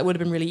wireless, that would have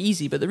been really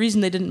easy. But the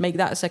reason they didn't make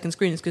that a second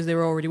screen is because they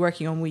were already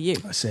working on Wii U,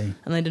 I see.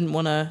 and they didn't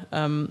want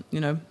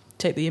to,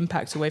 take the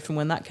impact away from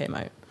when that came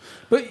out.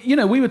 But,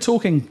 we were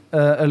talking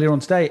earlier on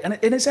today, and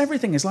it's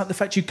everything. It's like the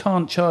fact you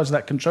can't charge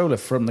that controller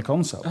from the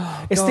console.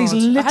 It's these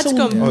God. little I had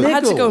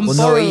to go and niggles.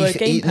 borrow no, a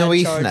gamepad no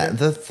Ethernet.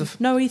 charger. The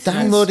No Ethernet.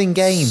 downloading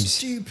games.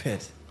 Stupid.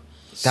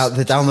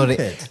 The downloading.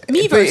 Stupid.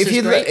 Miiverse But if is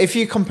you great. if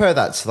you compare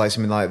that to like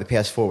something like the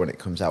PS4 when it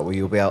comes out, where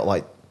you'll be able to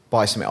like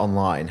buy something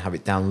online, have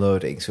it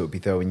downloading, so it'll be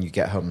there when you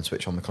get home and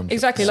switch on the console.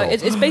 Exactly, like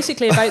it's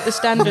basically about the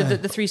standard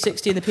that the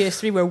 360 and the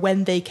PS3 were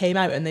when they came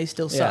out, and they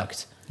still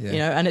sucked.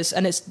 Yeah. And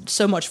it's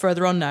so much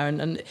further on now,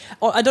 and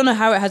I don't know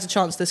how it has a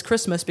chance this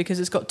Christmas because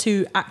it's got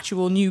two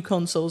actual new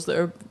consoles that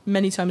are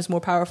many times more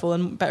powerful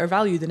and better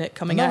value than it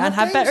coming And out, they'll and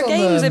have have better games on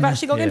games. them. They've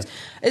actually got Yeah.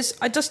 games.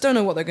 I just don't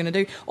know what they're going to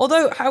do.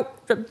 Although,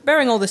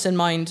 bearing all this in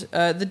mind,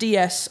 the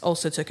DS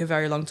also took a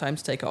very long time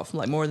to take off,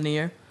 like more than a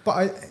year.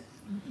 But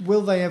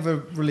will they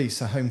ever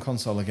release a home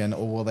console again,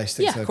 or will they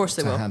stick Yeah, to, of course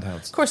they to will.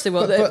 handhelds? Of course they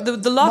will. But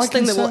the my last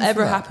thing that will concern for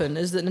ever that- happen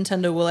is that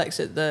Nintendo will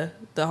exit the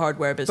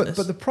hardware business.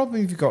 But the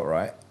problem you've got,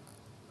 right?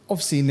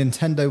 Obviously,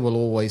 Nintendo will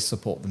always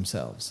support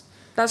themselves.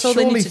 That's all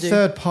Surely they need to do.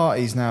 third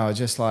parties now are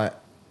just like,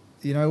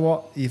 you know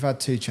what? You've had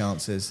two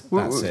chances.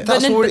 That's it.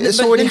 That's already- it's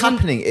already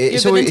happening.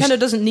 It's but already- Nintendo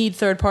doesn't need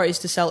third parties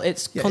to sell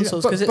its Yeah,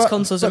 consoles but- because its but-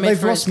 consoles but are made they've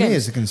for its lost me games.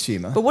 as a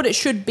consumer. But what it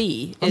should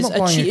be I'm is not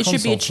buying a it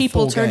should be a console cheap for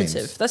 4 alternative.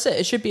 games. That's it.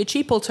 It should be a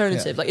cheap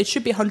alternative. Yeah. Like it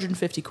should be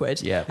 150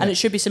 quid. Yeah. And it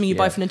should be something you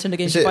buy Yeah. for Nintendo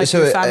games, you buy for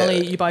your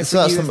family, you buy for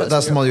that's you. the, if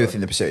that's the what model you're thing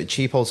they pursue.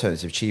 Cheap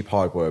alternative, cheap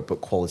hardware, but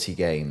quality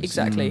games.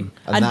 Exactly.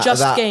 And And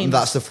just games.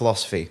 That's the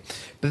philosophy.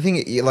 But the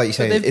thing, like you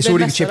say, they've- it's they've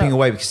already messed that chipping up.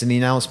 away because in the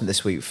announcement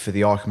this week for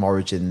the Arkham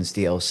Origins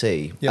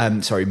DLC, Yep.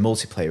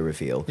 multiplayer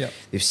reveal, Yep.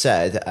 they've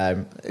said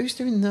who's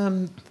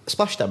doing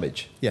Splash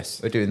Damage. Yes.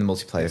 They're doing the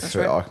multiplayer for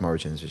right. Arkham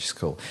Origins, which is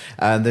cool.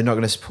 And they're not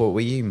going to support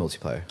Wii U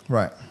multiplayer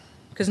Right.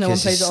 because no one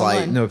because plays it it's like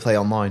online. no play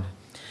online.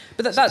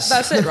 But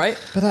that's it, right?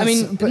 But I that's-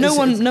 mean, but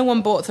no it's-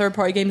 one bought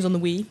third-party games on the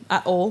Wii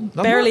at all.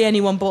 I'm Barely not-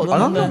 anyone bought them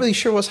And on I'm the. not really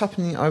sure what's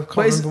happening. I can't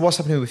But is- remember what's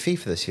happening with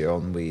FIFA this year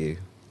on Wii U.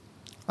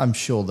 I'm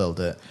sure they'll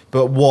do it.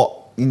 But what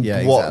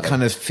Yeah, what exactly.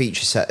 kind of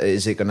feature set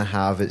is it going to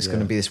have? It's going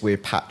Yeah. to be this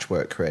weird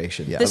patchwork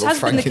creation. Yeah. This Like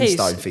has been the case.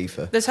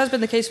 Frankenstein FIFA. This has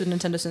been the case with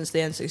Nintendo since the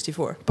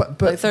N64.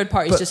 But- like third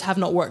parties but just have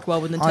not worked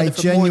well with Nintendo I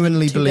for genuinely more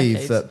than 2 believe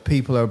decades. that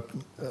people are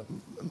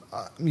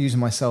I'm using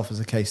myself as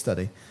a case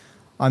study.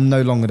 I'm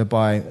no longer to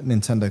buy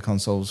Nintendo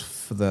consoles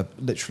for the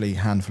literally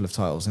handful of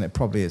titles, and it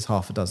probably is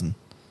half a dozen.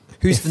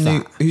 Who's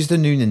If Who's the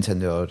new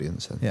Nintendo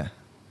audience then? Yeah.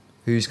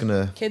 Who's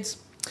gonna? Kids.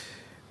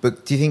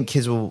 But do you think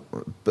kids will?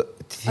 But do you I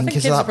think think kids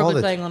kids are are that probably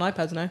bothered? playing on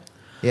iPads now.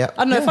 Yeah,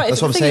 I don't know if that's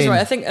the what I'm thing is saying. right.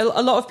 I think a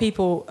lot of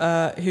people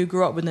who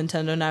grew up with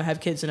Nintendo now have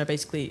kids and are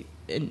basically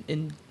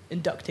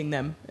inducting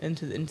them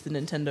into the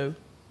Nintendo,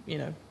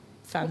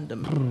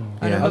 fandom.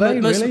 I Yeah. don't know, Are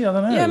they most- really? I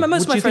don't know. Yeah, but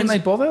most of Do my you think friends, they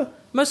bother?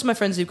 most of my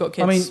friends who've got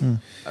kids. I mean,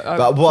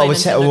 But what I would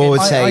say- what I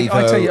would say-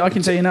 I though-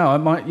 can tell you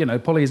now.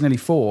 Polly is nearly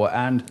 4,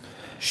 and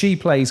she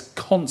plays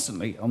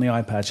constantly on the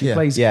iPad. She Yeah.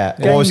 plays. Yeah, games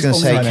what I was going to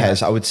say, on the iPad.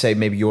 Kez, I would say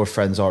maybe your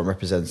friends aren't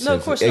representative. No,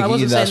 of course not. I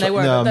wasn't saying they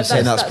were, No, but I'm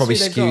saying that's that's probably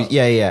who they've skewed. got.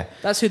 Yeah.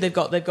 That's who they've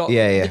got. They've got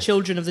Yeah. the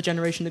children of the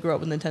generation that grew up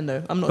with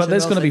Nintendo. I'm not. But sure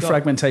there's who going to else be they've got.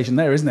 fragmentation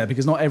there, isn't there?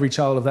 Because not every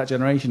child of that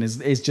generation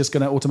is just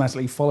going to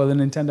automatically follow the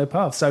Nintendo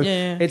path. So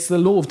Yeah. it's the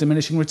law of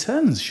diminishing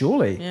returns,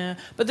 surely. Yeah,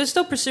 but they're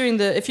still pursuing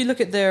if you look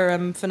at their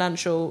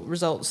financial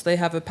results, they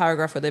have a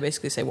paragraph where they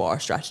basically say what our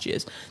strategy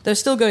is. They're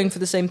still going for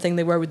the same thing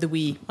they were with the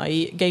Wii,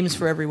 i.e. games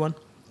for everyone,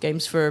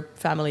 games for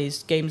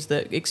families, games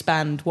that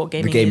expand what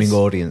gaming The gaming is.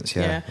 audience,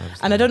 yeah.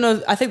 And I don't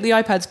know, I think the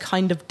iPad's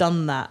kind of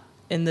done that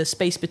in the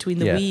space between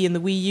the Yeah. Wii and the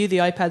Wii U. The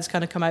iPad's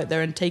kind of come out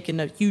there and taken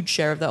a huge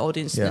share of that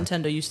audience Yeah. that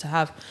Nintendo used to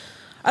have.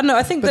 I don't know,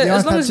 I think But that the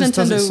as long iPad as just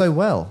Nintendo... does it so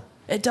well.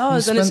 It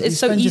does, You and spend- it's you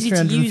so spend your easy to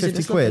use. 350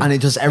 It's not- quid. And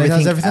it does It everything,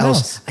 does everything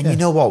else. And Yeah. you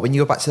know what? When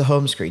you go back to the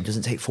home screen, it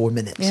doesn't take 4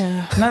 minutes.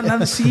 Yeah.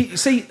 Now,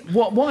 see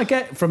what I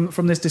get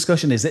from this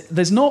discussion is that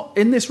there's not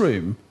in this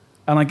room,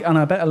 and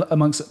I bet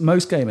amongst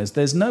most gamers,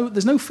 there's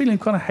no feeling of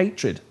kind of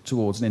hatred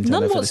towards Nintendo.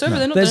 None for this. whatsoever.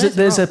 They're not There's doing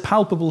there's a anything wrong.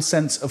 palpable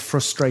sense of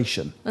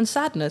frustration. And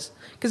sadness.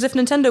 Because if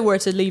Nintendo were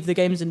to leave the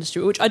games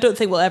industry, which I don't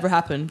think will ever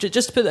happen,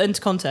 just to put that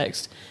into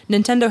context,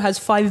 Nintendo has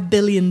 $5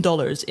 billion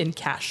in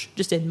cash,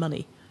 just in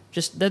money.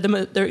 Just they're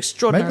Maybe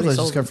extraordinarily they'll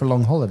just go solvent. for a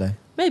long holiday.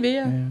 Maybe,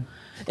 yeah.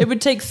 It would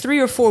take 3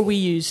 or 4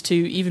 Wii U's to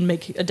even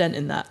make a dent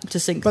in that, to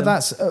sink But them.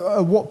 that's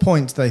at what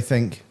point do they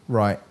think,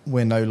 right,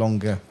 we're no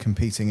longer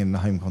competing in the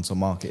home console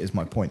market, is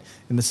my point.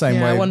 In the same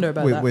Yeah, I way wonder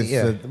about with,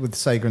 that. with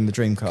Sega and the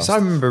Dreamcast. 'Cause I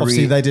remember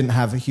Obviously, they didn't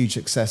have a huge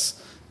success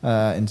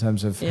in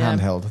terms of Yeah.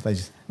 handheld. They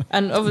just,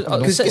 And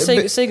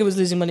Sega was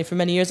losing money for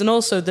many years. And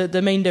also,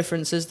 the main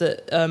difference is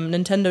that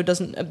Nintendo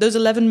doesn't... Those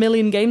 11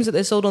 million games that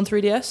they sold on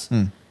 3DS,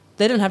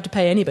 they didn't have to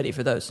pay anybody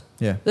for those.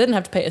 yeah. They didn't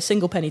have to pay a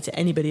single penny to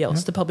anybody else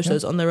Yeah, to publish yeah.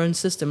 those on their own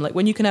system. Like,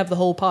 when you can have the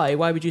whole pie,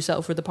 why would you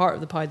settle for the part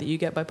of the pie that you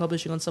get by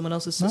publishing on someone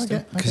else's No, I system?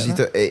 get Because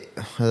that.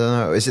 I don't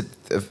know. Is it?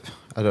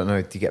 I don't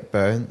know. Do you get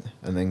burnt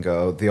and then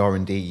go the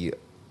R&D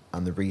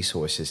and the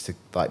resources to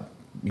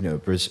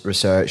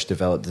research,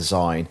 develop,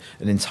 design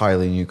an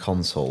entirely new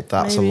console?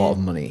 That's Maybe. a lot of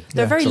money.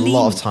 They're very it's lean. a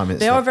lot of time.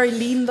 They are very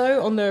lean,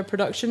 though, on their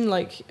production.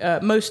 Like,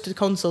 most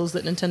consoles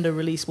that Nintendo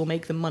release will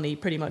make them money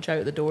pretty much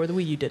out the door. The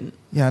Wii U didn't.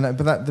 Yeah, no,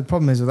 but the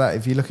problem is with that,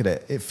 if you look at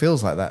it, it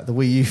feels like that. The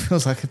Wii U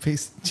feels like a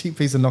cheap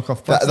piece of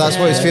knockoff plastic. That's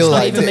what it Yeah, feels it's not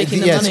like. even making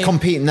the To money.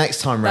 compete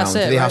next time That's round,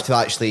 it, do they have right. to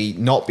actually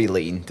not be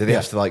lean? Do they Yeah.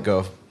 have to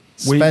go?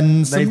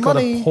 Spend some They've got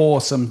money. to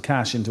pour some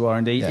cash into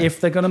R&D Yeah. if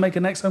they're going to make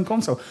a next home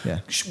console. Yeah.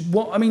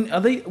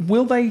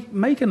 Will they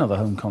make another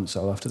home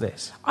console after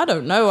this? I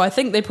don't know. I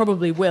think they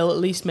probably will at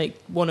least make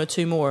 1 or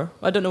 2 more.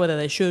 I don't know whether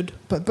they should.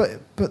 But I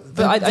they're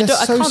don't-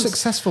 I so can't-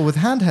 successful with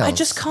handhelds. I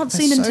just can't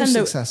They're see so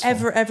Nintendo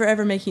successful.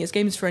 ever making its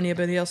games for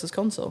anybody else's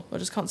console. I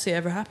just can't see it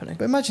ever happening.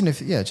 But imagine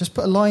if, just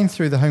put a line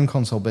through the home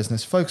console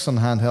business, focus on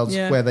handhelds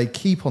Yeah. where they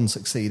keep on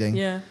succeeding.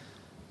 Yeah.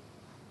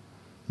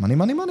 Money,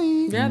 money,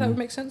 money. Yeah, that would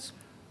make sense.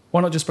 Why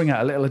not just bring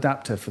out a little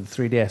adapter for the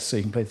 3DS so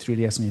you can play the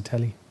 3DS on your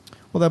telly?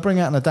 Well, they'll bring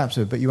out an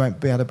adapter, but you won't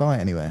be able to buy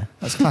it anywhere.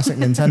 That's classic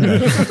Nintendo.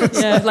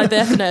 Yeah, like the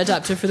Ethernet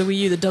adapter for the Wii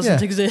U that doesn't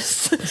Yeah.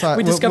 exist. It's like,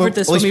 We we'll- discovered we'll-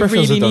 this all when these we peripherals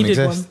really that don't needed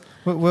exist.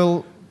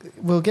 one.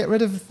 We'll get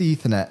rid of the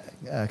Ethernet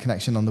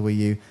connection on the Wii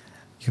U. You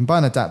can buy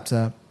an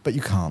adapter, but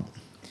you can't.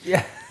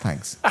 Yeah.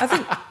 Thanks. I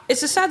think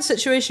it's a sad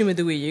situation with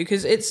the Wii U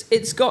because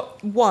it's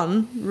got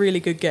one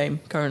really good game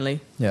currently,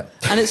 Yeah.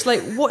 and it's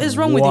like, what is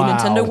wrong with you, Wow.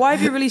 Nintendo? Why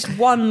have you released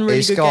one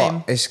really good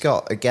game? It's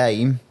got a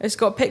game. It's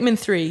got Pikmin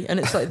 3, and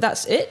it's like,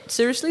 that's it?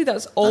 Seriously?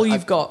 That's all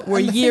you've got? We're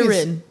a and the year thing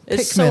is, in.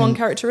 It's so Pikmin-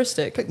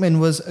 uncharacteristic. Pikmin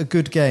was a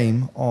good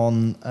game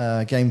on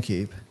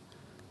GameCube,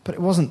 but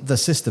it wasn't the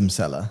system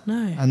seller. No.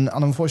 And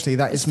unfortunately,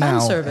 that It's is now,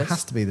 fan service. it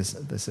has to be the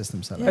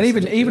system seller. Yeah. And It's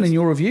even ridiculous. in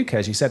your review,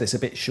 Kez, you said it's a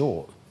bit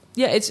short.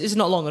 Yeah, it's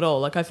not long at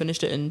all. Like, I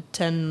finished it in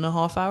 10 and a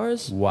half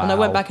hours. Wow. And I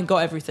went back and got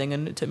everything,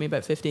 and it took me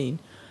about 15.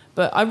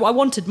 But I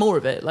wanted more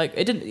of it. Like,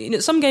 it didn't. You know,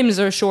 some games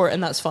are short,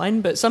 and that's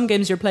fine. But some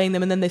games you're playing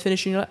them, and then they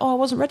finish, and you're like, oh, I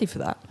wasn't ready for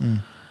that.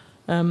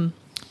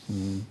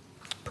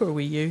 Poor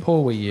Wii U.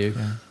 Poor Wii U.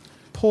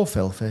 Poor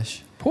Phil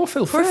Fish. Poor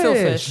Phil Poor Fish.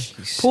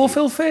 Phil Fish. Poor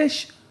Phil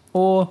Fish.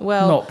 Or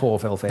Well, not poor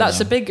Phil Fish. That's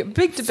a big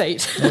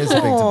debate. It is a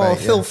big Oh,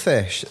 debate. Phil yeah.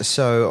 Fish.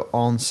 So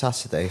on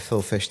Saturday,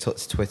 Phil Fish took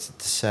to Twitter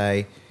to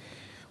say,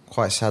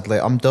 quite sadly,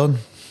 I'm done.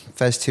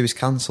 Fez 2 is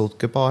cancelled.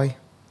 Goodbye.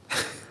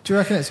 Do you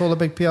reckon it's all a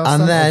big PR stunt?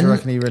 And or do then you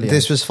reckon he really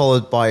this is? was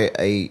followed by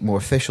a more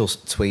official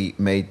tweet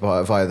made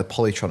via the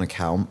Polytron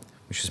account,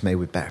 which was made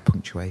with better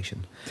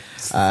punctuation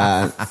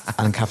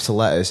and capital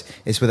letters.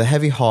 It's with a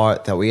heavy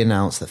heart that we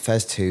announce that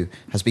Fez 2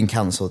 has been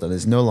cancelled and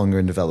is no longer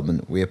in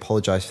development. We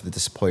apologise for the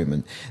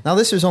disappointment. Now,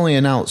 this was only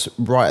announced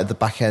right at the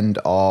back end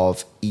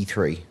of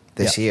E3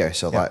 this year,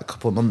 so like a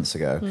couple of months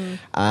ago.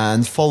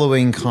 And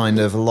following kind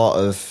of a lot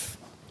of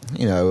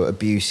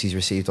abuse he's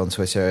received on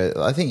Twitter,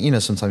 I think,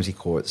 sometimes he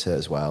courts it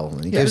as well.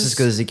 And he gives as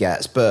good as he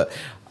gets. But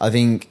I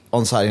think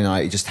on Saturday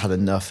night, he just had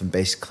enough and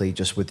basically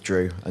just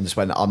withdrew and just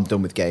went, I'm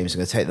done with games. I'm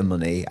going to take the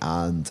money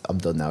and I'm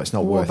done now. It's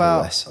not worth it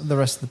less. What about the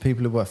rest of the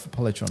people who work for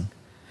Polytron?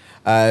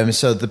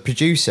 So the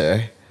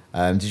producer...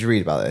 did you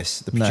read about this?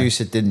 The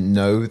producer didn't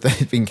know that it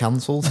had been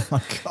cancelled.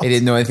 Oh he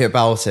didn't know anything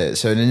about it.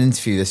 So in an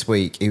interview this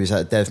week, he was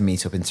at a dev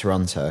meetup in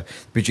Toronto.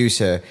 The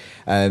producer,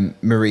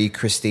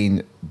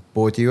 Marie-Christine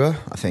Bourdieu,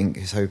 I think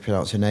is how you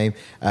pronounce her name,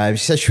 she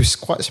said she was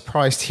quite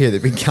surprised to hear that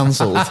it had been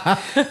cancelled.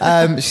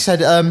 She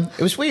said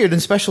it was weird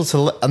and special to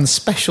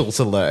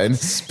learn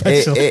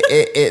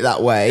it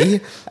that way.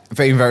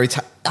 Very, very...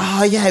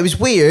 it was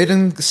weird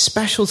and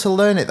special to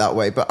learn it that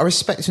way, but I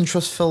respect and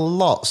trust Phil a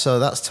lot, so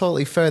that's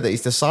totally fair that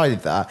he's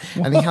decided that,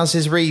 and he has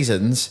his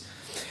reasons.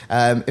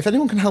 If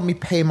anyone can help me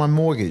pay my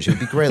mortgage, it would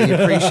be greatly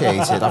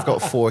appreciated. I've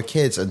got 4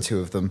 kids and 2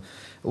 of them...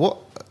 What?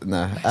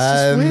 No. It's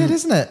just weird,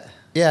 isn't it?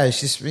 Yeah,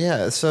 it's just...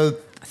 so...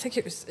 I think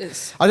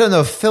it's... I don't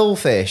know, Phil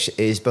Fish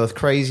is both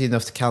crazy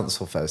enough to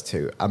cancel Fez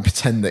 2 and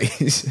pretend that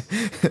he's...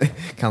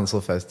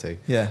 cancel Fez 2.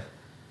 Yeah.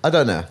 I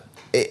don't know.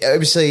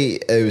 Obviously,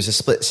 it was a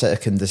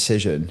split-second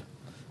decision.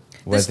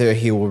 Whether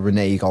he will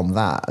renege on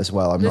that as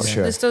well, I'm not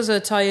sure. This does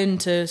tie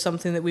into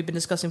something that we've been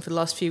discussing for the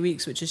last few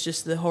weeks, which is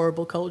just the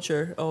horrible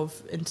culture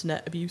of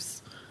internet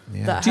abuse.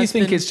 Yeah. Do you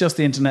think it's just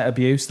the internet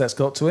abuse that's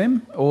got to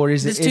him, or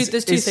is it?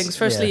 There's two things.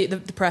 Firstly, the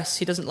press.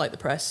 He doesn't like the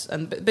press,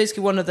 and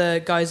basically one of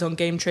the guys on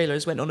Game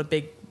Trailers went on a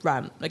big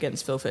rant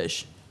against Phil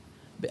Fish.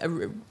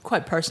 A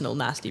quite personal,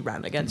 nasty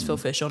rant against Phil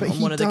Fish on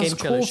one of the Game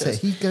Trailer shows.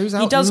 He goes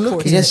out. He does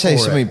court it. He did say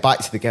something back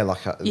to the guy,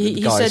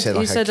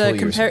 he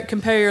said,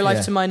 compare your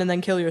life to mine and then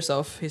kill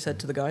yourself. He said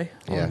to the guy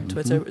on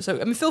Twitter. Mm-hmm. So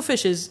I mean, Phil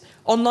Fish is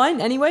online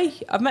anyway.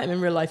 I've met him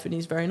in real life and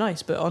he's very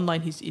nice, but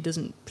online he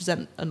doesn't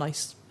present a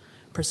nice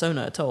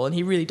persona at all, and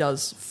he really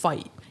does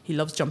fight. He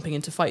loves jumping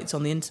into fights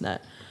on the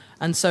internet,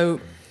 and so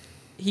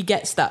he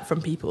gets that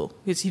from people.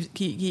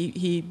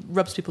 He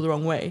rubs people the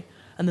wrong way,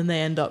 and then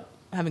they end up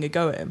having a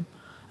go at him.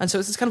 And so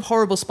it's this kind of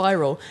horrible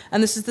spiral.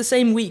 And this is the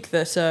same week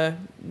that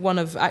one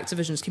of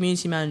Activision's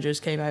community managers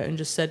came out and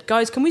just said,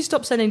 guys, can we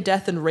stop sending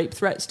death and rape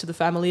threats to the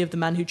family of the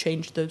man who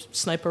changed the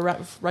sniper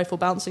rifle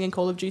bouncing in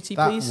Call of Duty,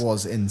 please? That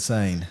was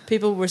insane.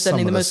 People were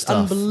sending the most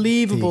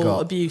unbelievable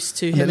abuse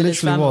to him and his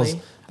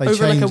family.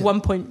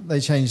 They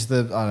changed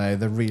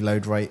the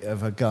reload rate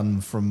of a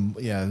gun from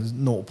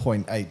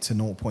 0.8 to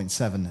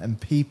 0.7, and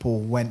people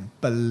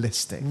went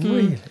ballistic.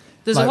 Really?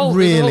 There's a whole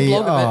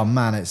blog of it.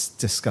 Man, it's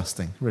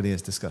disgusting. Really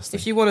is disgusting.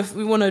 If you want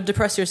to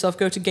depress yourself,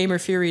 go to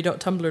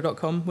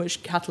gamerfury.tumblr.com,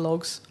 which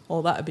catalogues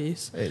all that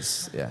abuse.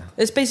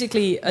 It's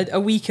basically a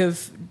week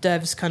of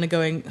devs kind of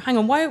going, hang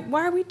on, why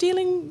are we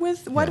dealing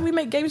with? Why do we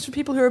make games for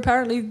people who are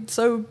apparently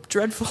so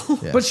dreadful?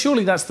 Yeah. But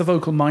surely that's the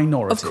vocal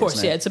minority. Of course,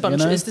 isn't it? It's a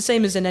bunch. It's the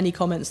same as in any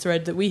comments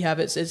thread that we have.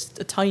 It's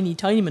a tiny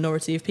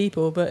minority of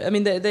people. But I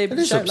mean, they it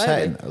is shout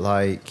upsetting.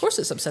 Loudly. Of course,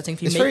 it's upsetting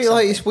if you it's make very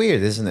something. it's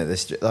weird, isn't it?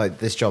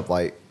 This job,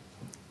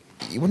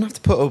 you wouldn't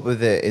have to put up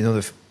with it in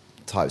other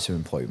types of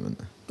employment.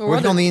 Or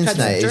working on the types of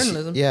internet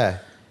journalism. Yeah.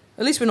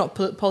 At least we're not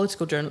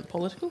political journalists.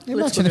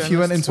 Imagine if you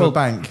went into a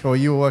bank or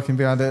you were working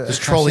behind a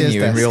just trolling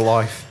you in real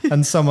life,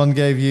 and someone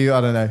gave you, I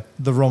don't know,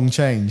 the wrong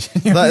change.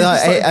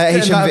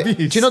 HMV,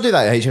 do you not do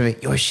that at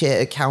HMV? You're shit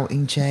at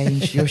counting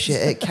change. You're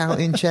shit at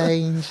counting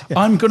change.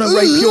 I'm going to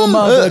rape your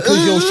mother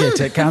because you're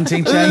shit at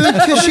counting change.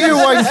 Because you're a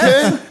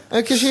wanker.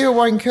 Because you're a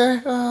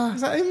wanker.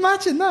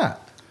 Imagine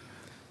that.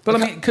 But I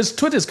mean, because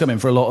Twitter's come in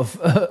for a lot of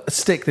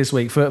stick this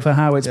week for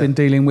how it's been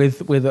dealing with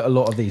a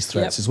lot of these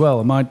threats as well.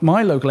 And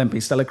my local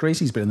MP, Stella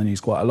Creasy's been in the news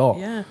quite a lot.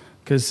 Yeah.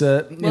 Because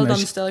well done,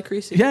 Stella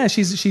Creasy. Yeah,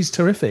 she's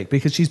terrific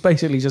because she's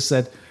basically just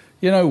said,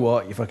 you know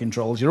what, you fucking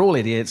trolls, you're all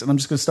idiots, and I'm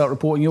just going to start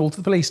reporting you all to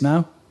the police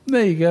now.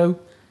 There you go.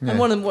 Yeah. And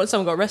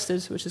someone got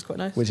arrested, which is quite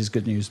nice. Which is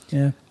good news.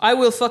 Yeah. I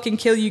will fucking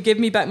kill you. Give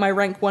me back my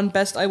rank 1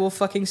 best. I will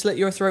fucking slit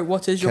your throat.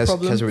 What is your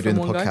problem? Because we're doing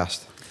the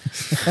podcast.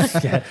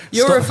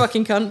 You're a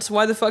fucking cunt.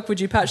 Why the fuck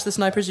would you patch the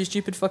snipers, you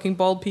stupid fucking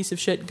bald piece of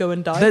shit? Go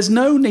and die. There's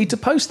no need to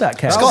post that,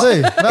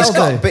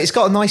 Kev. But it's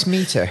got a nice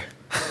meter.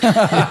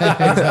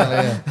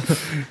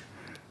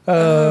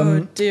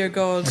 Oh dear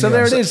God. So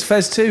there it is,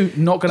 Fez 2,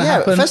 not going to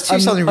happen. Fez 2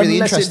 is something really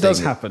interesting. It does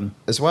happen.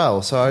 As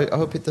well, so I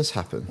hope it does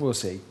happen. We'll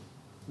see.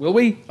 Will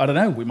we? I don't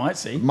know. We might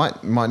see.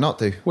 Might not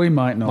do. We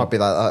might not. Might be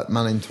like that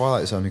man in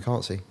Twilight Zone who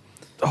can't see.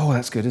 Oh,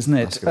 that's good, isn't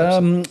it?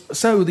 Good,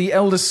 so the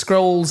Elder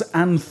Scrolls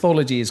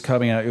Anthology is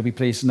coming out, you'll be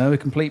pleased to know. A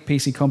complete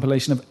PC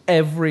compilation of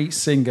every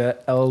single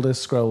Elder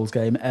Scrolls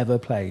game ever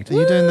played. Are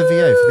you doing the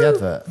VO for the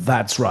advert?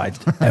 That's right.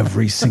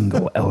 Every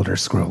single Elder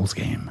Scrolls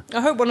game.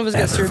 I hope one of us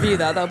gets to review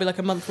that. That'll be like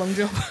a month-long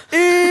job.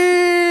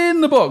 In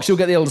In the box, you'll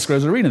get the Elder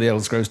Scrolls Arena, the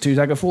Elder Scrolls 2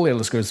 Daggerfall, the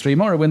Elder Scrolls 3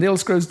 Morrowind, the Elder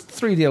Scrolls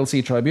 3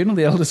 DLC Tribunal,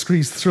 the Elder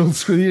Scrolls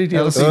 3 DLC,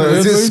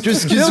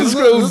 the Elder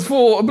Scrolls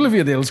 4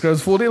 Oblivion, the Elder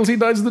Scrolls 4 DLC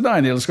Knights of the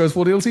Nine, the Elder Scrolls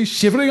 4 DLC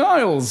Shivering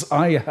Isles.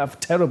 I have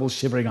terrible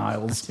Shivering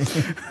Isles.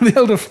 The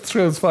Elder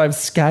Scrolls 5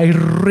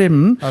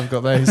 Skyrim. I've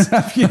got those.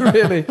 Have you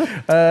really?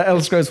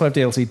 Elder Scrolls 5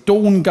 DLC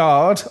Dawn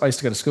Guard. I used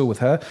to go to school with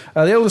her.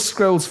 The Elder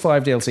Scrolls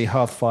 5 DLC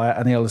Hearthfire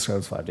and the Elder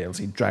Scrolls 5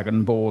 DLC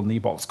Dragonborn. The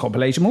box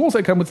compilation will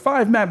also come with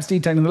 5 maps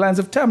detailing the lands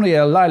of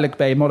Tamriel, Lilac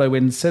Bay,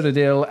 Morrowind,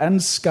 Cyrodiil, and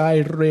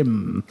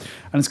Skyrim.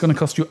 And it's going to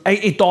cost you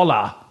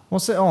 $80.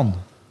 What's it on?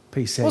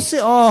 PC. What's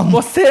it on?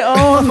 What's it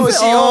on?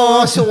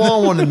 That's what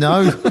I want to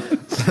know.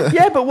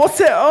 Yeah, but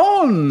what's it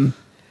on?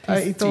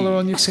 $80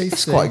 on your PC.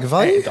 It's quite a good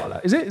value.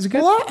 $80. Is it? Is it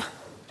good? What?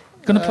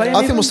 Going to play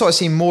I think we'll start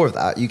seeing more of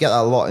that. You get that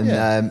a lot in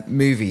Yeah.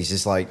 movies.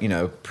 Is like, you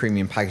know,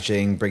 premium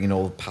packaging, bringing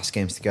all past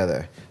games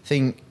together. I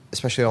think,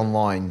 especially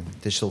online,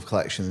 digital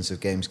collections of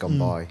games gone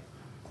by,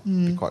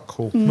 be quite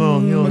cool.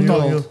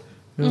 McDonald,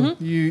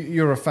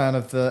 you're a fan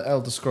of the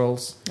Elder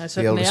Scrolls. I The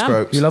certainly Elder am.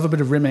 Scrolls. You love a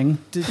bit of rimming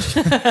Did of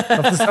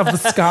the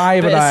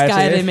sky Bit of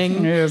variety.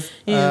 Skyrimming. Yes.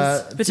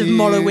 Yes. Bit of do you-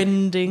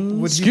 Morrowinding.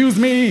 would you, Excuse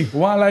me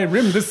while I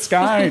rim the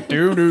sky.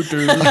 Do, do,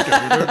 do, do, do, do.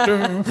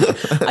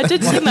 I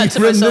did sing that to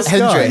Rim the myself.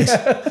 sky.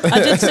 Hendrix. I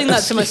did sing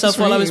that to myself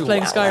while I was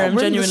playing Skyrim,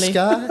 genuinely.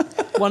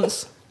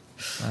 Once.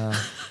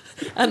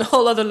 And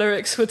all other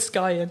lyrics with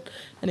Sky in.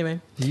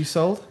 Anyway. Are you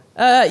sold?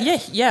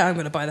 Yeah, I'm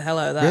going to buy the hell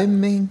out of that.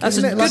 Rimming. That's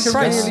Isn't a it good like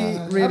price.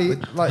 really,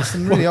 like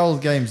some really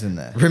old games in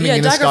there? Rimming Yeah,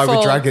 in the sky with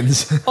Daggerfall.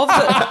 dragons. Of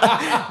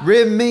the,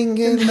 Rimming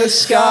in the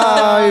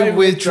sky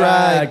with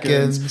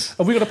dragons.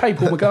 Have we got to pay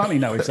Paul McCartney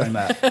now we've saying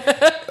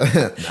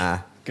that? Nah,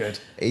 Good.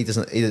 he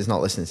does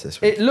not listen to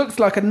this. One. It looks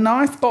like a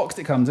nice box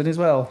it comes in as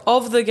well.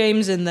 of the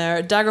games in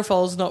there,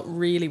 Daggerfall's not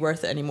really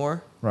worth it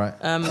anymore. Right.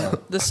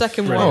 The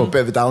second Oh, a one.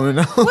 bit of a downer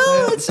now.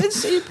 Well,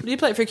 it's you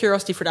play it for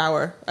curiosity for an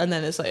hour, and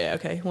then it's like, yeah,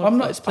 okay. Well, I'm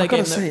let's not. play a I've got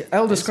game to that say,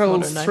 Elder is Scrolls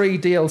modern now. 3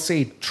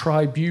 DLC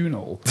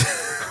Tribunal.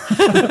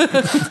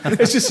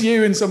 It's just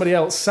you and somebody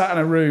else sat in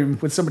a room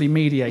with somebody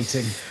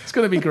mediating. It's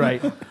going to be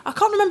great. I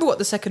can't remember what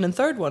the second and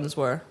third ones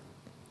were.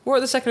 What were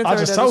the second and I third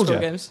just Elder told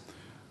Scrolls you. games?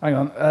 Hang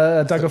on.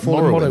 Daggerfall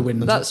and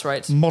Morrowind. That's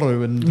right.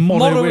 Morrowind.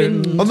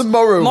 Morrowind. On the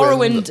Morrowind.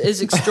 Morrowind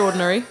is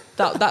extraordinary.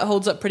 That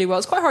holds up pretty well.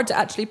 It's quite hard to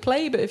actually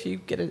play, but if you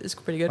get it, it's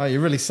pretty good. Oh, you're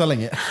really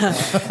selling it.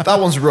 That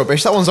one's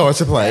rubbish. That one's hard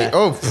to play.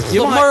 Oh, pff.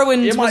 You But might,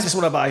 Morrowind you might was- just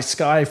want to buy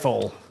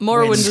Skyfall.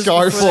 Morrowind was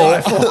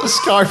Skyfall.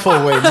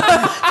 Skyfall win.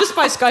 just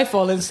by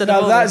Skyfall instead of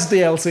Now all that's this.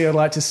 DLC I'd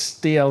like to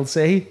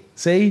DLC.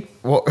 See?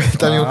 What?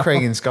 Daniel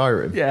Craig in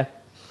Skyrim. Yeah.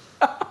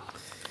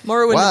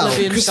 Morrowind, Wow,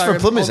 Oblivion, Christopher Skyrim,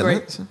 Plum all is in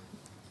great. it.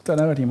 Don't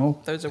know anymore.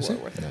 Those are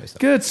well worth it. No, it's not.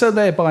 Good, so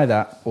there, buy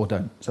that, or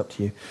don't. It's up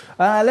to you.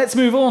 Let's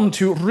move on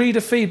to reader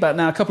feedback.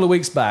 Now, a couple of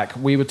weeks back,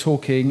 we were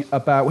talking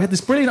about... We had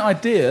this brilliant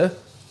idea,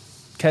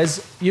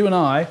 Kez, you and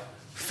I,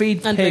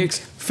 feed And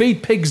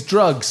pigs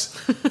drugs.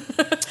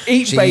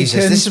 Eat Jesus,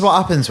 bacon. this is what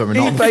happens when we're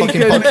not on Eat the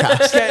fucking bacon,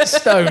 podcast. get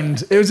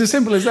stoned. It was as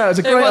simple as that. It was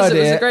a great was, it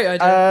idea. was a great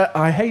idea.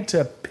 I hate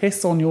to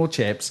piss on your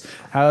chips.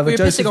 However, We were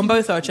Joseph, pissing on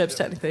both our chips,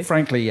 technically.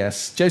 frankly,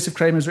 yes. Joseph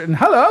Kramer's written,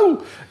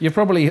 hello! You've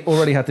probably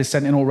already had this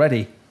sent in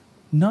already.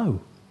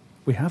 No,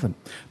 we haven't.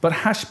 But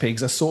hash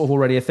pigs are sort of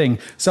already a thing.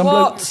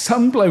 What?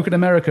 Some bloke in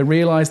America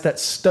realised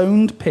that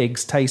stoned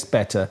pigs taste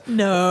better.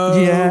 No.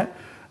 Yeah.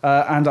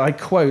 And I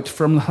quote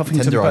from the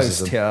Huffington Tenderises Post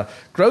them. here.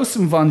 Gross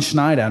and von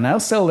Schneider now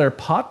sell their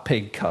pot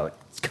pig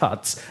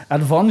cuts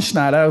at von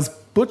Schneider's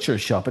butcher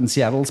shop in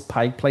Seattle's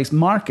Pike Place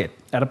Market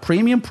at a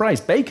premium price.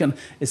 Bacon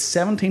is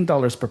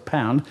 $17 per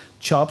pound.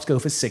 Chops go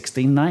for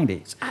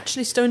 $16.90.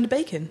 Actually stoned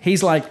bacon.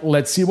 He's like,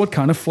 let's see what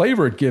kind of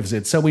flavor it gives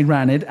it. So we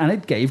ran it, and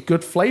it gave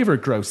good flavor,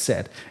 Gross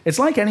said. It's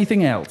like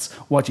anything else.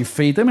 What you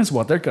feed them is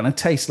what they're going to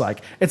taste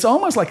like. It's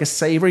almost like a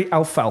savory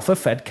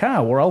alfalfa-fed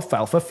cow or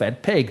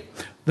alfalfa-fed pig.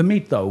 The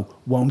meat, though,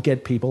 won't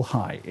get people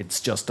high. It's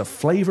just a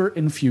flavor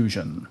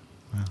infusion.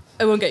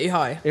 It won't get you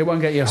high. It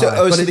won't get you So, high,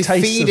 so but they it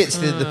tastes... feed it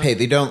to the pig.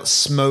 They don't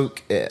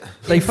smoke it.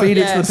 They feed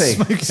Yeah. it to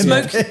the pig.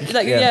 Smoked,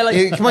 like, yeah, like,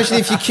 You can imagine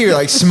if you queue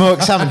like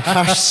smoked salmon,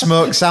 hash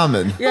smoked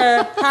salmon.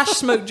 yeah, hash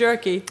smoked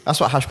jerky. That's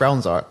what hash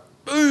browns are.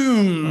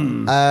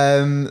 Boom!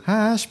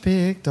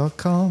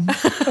 Hashpig.com.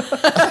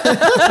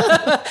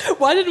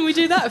 Why didn't we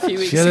do that a few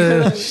weeks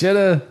Shoulda, ago?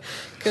 shoulda.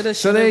 Coulda,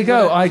 So there you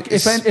shoulda, go. woulda.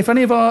 If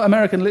any of our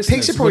American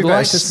listeners are probably would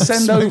like better to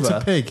send Smoked over...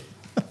 a pig.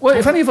 Well,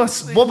 if any of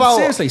us... What about-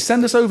 seriously,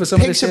 send us over some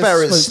of Pigs this... are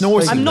better at smoked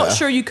snorting. bacon. I'm not there.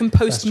 sure you can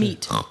post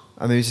meat.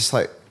 And they was just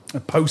like, A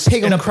post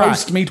Pig in on a crack.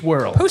 post-meat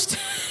world. Post.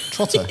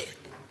 Trotter.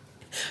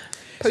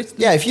 post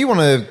yeah, if you want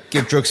to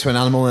give drugs to an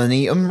animal and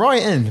eat them,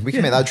 right in. We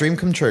can make that dream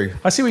come true.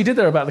 I see what you did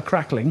there about the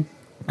crackling.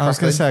 I was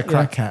going to say a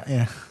Crackling. crack cat,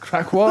 yeah.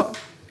 Crack what?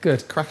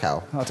 Good.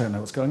 Krakow. I don't know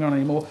what's going on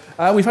anymore.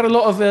 We've had a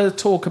lot of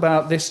talk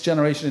about this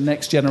generation and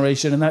next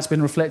generation, and that's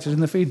been reflected in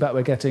the feedback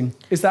we're getting.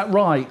 Is that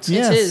right?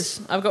 Yes. It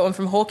is. I've got one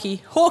from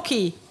Hawkey.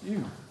 Hawkey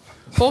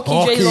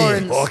J.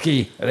 Lawrence.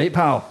 Borky. Hey,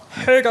 pal.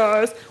 Hey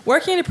guys.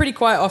 Working in a pretty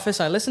quiet office,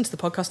 I listen to the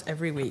podcast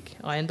every week.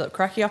 I end up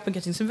cracking up and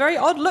getting some very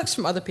odd looks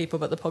from other people,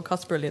 but the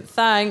podcast's brilliant.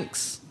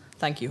 Thanks.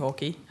 Thank you,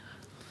 Hawkey.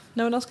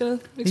 No one else going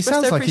to express He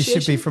sounds their like he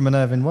appreciation? should be from an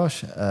Irvin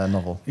Welsh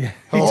novel. Yeah.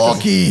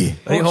 Hockey.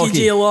 Hey, Hockey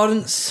J.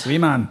 Lawrence. Wee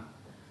man,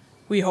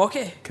 We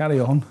hockey. carry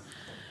on.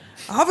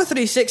 I have a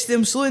 360.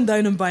 I'm slowing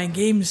down and buying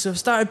games, so I've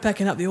started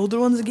picking up the older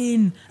ones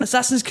again.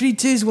 Assassin's Creed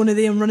 2 is one of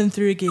them I'm running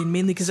through again,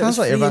 mainly because it was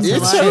Sounds like free you're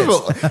in about to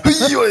July. get It's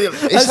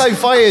terrible. It's like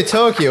via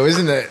Tokyo,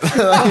 isn't it?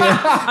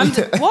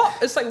 And what?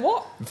 It's like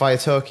what? Via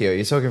Tokyo.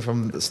 You're talking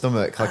from the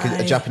stomach, like a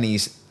Aye.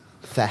 Japanese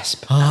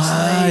thesp.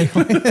 Hi.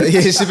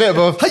 It's a bit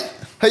above.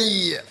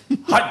 Hey.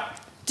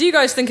 Do you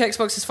guys think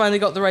Xbox has finally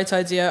got the right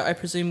idea? I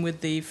presume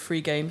with the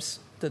free games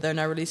that they're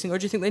now releasing, or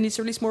do you think they need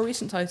to release more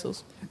recent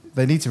titles?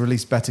 They need to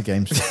release better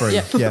games for free.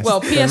 Yeah. Yes. Well,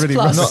 They're PS really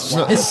Plus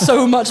rusty. is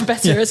so much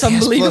better. It's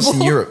unbelievable. Plus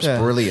in Europe's Yeah.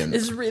 brilliant.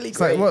 It's really It's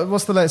great. like,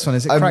 what's the latest one?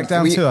 Is it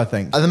Crackdown 2, I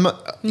think?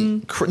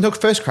 No,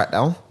 first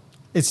Crackdown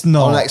It's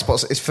not. on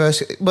Xbox. It's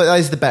first, but that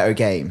is the better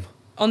game.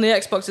 On the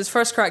Xbox, it's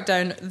first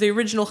Crackdown, the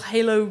original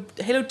Halo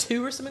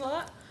 2 or something like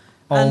that.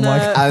 Oh my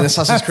God. And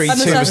Assassin's Creed And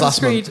 2 was Assassin's last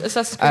Creed, month.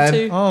 Assassin's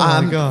Creed 2. Oh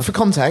my God. For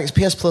context,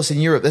 PS Plus in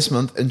Europe this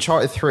month,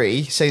 Uncharted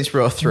 3, Saints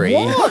Row 3.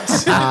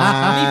 What?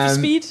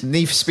 and Need for Speed?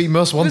 Need for Speed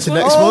Most Wanted Most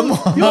next Wanted.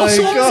 month. Oh my Most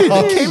Wanted.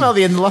 God. It came out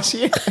the end of last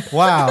year.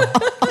 Wow.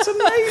 That's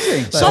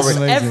amazing. That's That's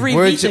amazing. every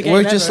We're, Vita game we're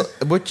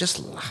ever. just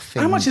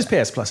laughing. How much is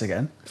PS Plus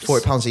again?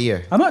 £40 a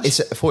year? How much? It's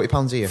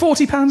 £40 a year.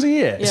 £40 a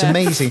year. It's Yeah.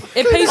 amazing.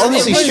 It pays-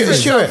 Honestly, it pays for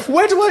sure. itself.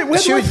 Where do I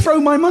Sure. throw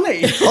my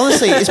money?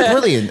 Honestly, it's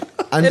brilliant.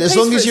 And It as pays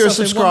long for as you're a itself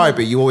in 1 subscriber,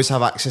 month. you always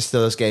have access to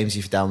those games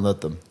if you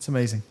download them. It's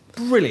amazing.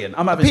 Brilliant.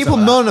 I'm having People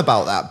some of that. moan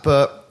about that,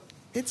 but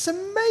It's it's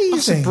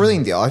amazing. a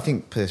brilliant deal. I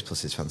think PS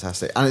Plus is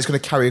fantastic. And it's going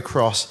to carry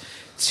across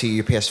to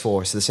your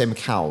PS4. So the same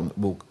account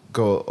will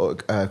go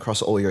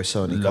across all your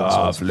Sony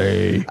consoles.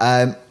 Lovely.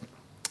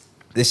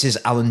 This is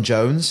Alan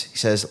Jones. He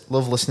says,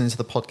 love listening to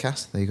the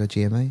podcast. There you go,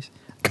 GMAs.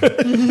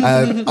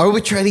 I will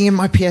be trading in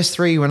my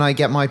PS3 when I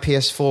get my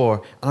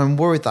PS4, and I'm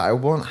worried that I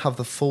won't have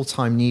the full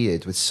time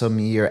needed with some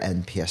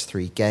year-end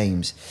PS3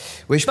 games.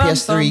 Which Bum,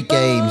 PS3 bum, bum.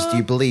 games do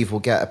you believe will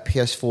get a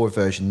PS4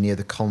 version near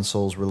the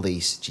console's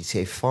release?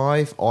 GTA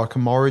 5,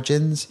 Arkham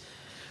Origins?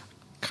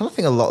 I kind of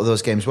think a lot of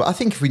those games. Well, I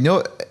think if we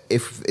know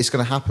if it's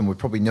going to happen, we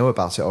probably know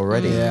about it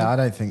already. Yeah, I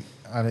don't think.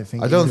 I don't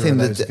think I don't either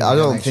think of that- those are I gonna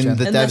don't be next think gen.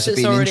 the Unless devs have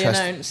it's been already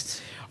interested.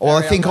 announced. Well, I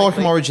Very think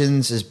unlikely. Arkham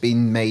Origins has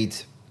been made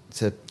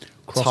to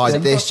Cross tide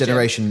gen? this Cross gen.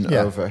 generation Yeah.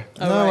 over.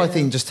 Oh, No, right, I yeah.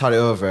 think just tide it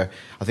over.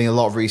 I think a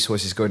lot of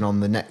resources going on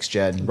the next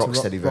gen To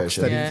Rocksteady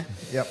version. Rocksteady. Yeah.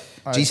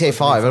 Yep. GTA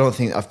 5, I don't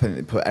think I've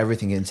put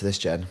everything into this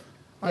gen.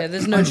 Yeah,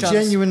 there's no I chance.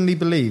 genuinely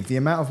believe the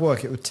amount of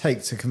work it would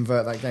take to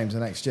convert that game to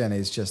next gen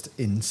is just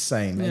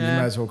insane, and you Yeah.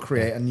 may as well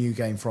create a new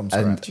game from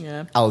And scratch.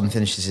 Yeah. Alan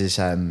finishes his,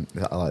 I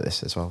like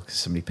this as well because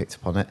somebody picked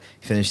up on it.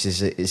 He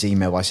finishes his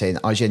email by saying,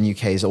 IGN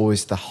UK is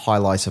always the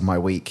highlight of my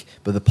week,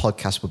 but the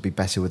podcast would be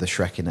better with a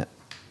Shrek in it.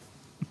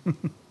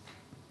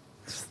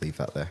 Just leave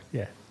that there.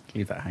 Yeah,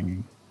 leave that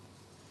hanging.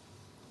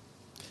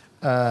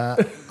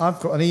 I've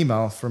got an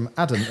email from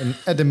Adam in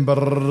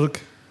Edinburgh.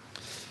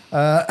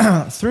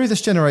 Through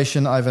this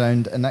generation, I've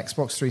owned an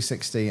Xbox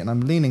 360 and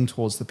I'm leaning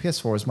towards the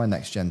PS4 as my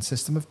next gen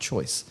system of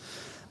choice.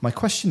 My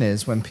question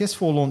is, when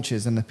PS4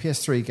 launches and the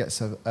PS3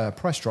 gets a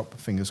price drop,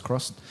 fingers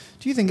crossed,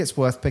 do you think it's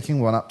worth picking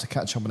one up to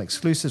catch up on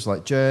exclusives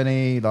like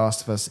Journey,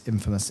 Last of Us,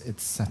 Infamous,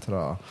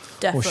 etc.?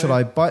 Defo. Or should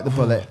I bite the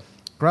bullet,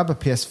 grab a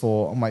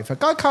PS4 and wait for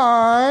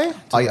Gaikai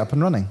to I- get up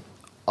and running?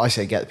 I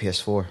say get the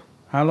PS4.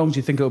 How long do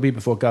you think it'll be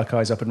before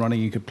Garkai's up and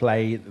running? You could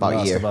play The About a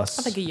Last year. of Us.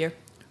 I think a year.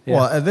 Yeah.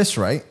 Well, at this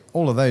rate,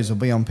 all of those will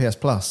be on PS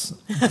Plus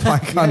by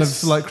kind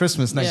of like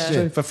Christmas next Yeah.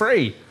 year. for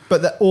free.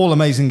 But they're all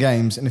amazing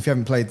games, and if you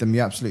haven't played them, you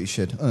absolutely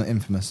should.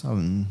 Infamous,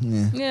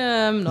 yeah.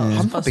 Yeah, I'm not. I'm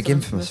not a fussed big on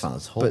Infamous fan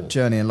at all. But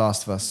Journey and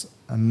Last of Us,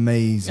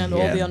 amazing. And all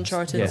Yeah. the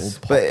Uncharted. Yes.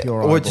 Pop But,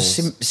 your or eyeballs.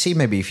 just see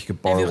maybe if you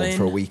could borrow one Evelyn.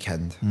 for a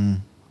weekend.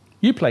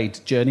 You played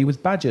Journey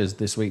with Badgers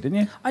this week, didn't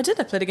you? I did.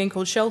 I played a game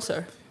called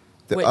Shelter.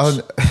 Which,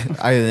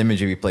 I had an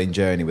image of you playing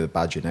Journey with a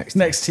badger next to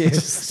you. Next to you,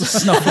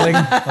 snuffling.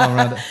 all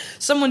around it.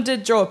 someone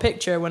did draw a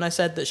picture when I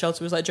said that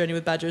Shelter was like Journey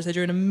with Badgers. They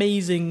drew an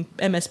amazing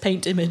MS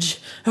Paint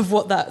image of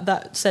what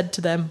that said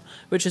to them,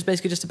 which was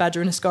basically just a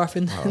badger in a scarf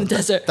in the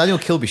desert. Daniel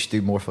Kilby should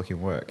do more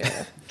fucking work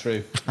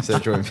True. instead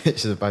of drawing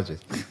pictures of badgers.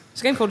 It's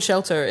a game called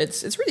Shelter.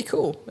 It's really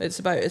cool. It's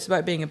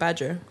about being a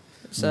badger.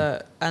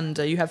 And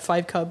you have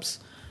 5 cubs.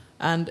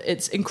 And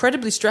it's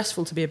incredibly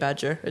stressful to be a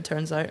badger, it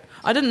turns out.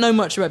 I didn't know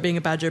much about being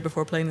a badger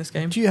before playing this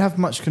game. Do you have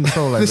much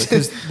control over it?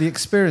 Because the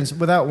experience,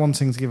 without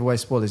wanting to give away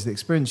spoilers, the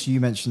experience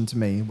you mentioned to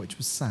me, which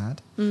was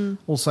sad,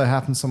 also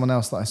happened to someone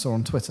else that I saw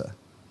on Twitter.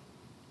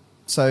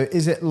 So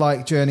is it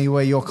like Journey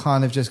where you're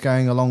kind of just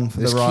going along for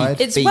There's the key-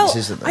 ride? It's beats, well,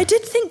 isn't there? I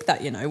did think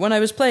that, when I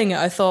was playing it,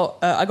 I thought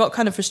I got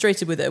kind of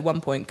frustrated with it at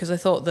one point because I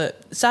thought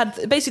that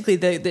basically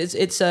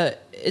it's a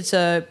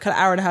kind of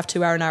hour and a half,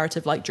 2 hour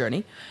narrative like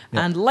Journey,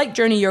 and like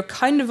Journey, you're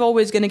kind of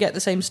always going to get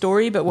the same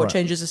story, but what Right.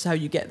 changes is how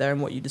you get there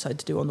and what you decide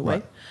to do on the way.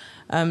 Right.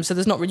 So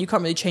there's not really, you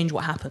can't really change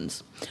what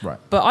happens. Right.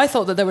 But I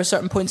thought that there were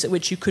certain points at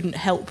which you couldn't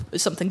help;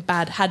 something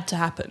bad had to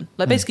happen.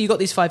 Like basically, you got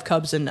these 5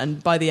 cubs,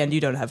 and by the end,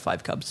 you don't have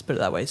 5 cubs. Put it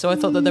that way. So I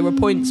thought that there were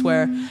points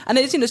where, and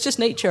it's it's just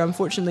nature,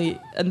 unfortunately.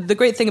 And the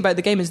great thing about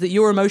the game is that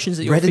your emotions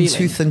that you're Red and feeling.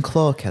 Tooth and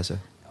Claw, Keza.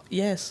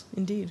 Yes,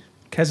 indeed.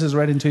 Kez's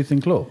red in tooth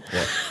and claw.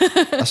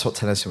 That's what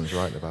Tennyson was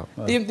writing about.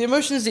 The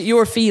emotions that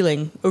you're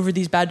feeling over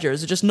these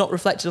badgers are just not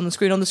reflected on the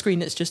screen. On the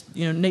screen, it's just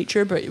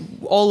nature, but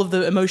all of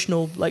the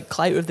emotional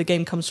clout of the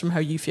game comes from how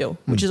you feel,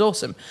 which is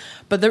awesome.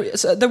 But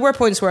there were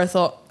points where I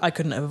thought I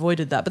couldn't have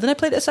avoided that, but then I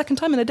played it a second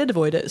time and I did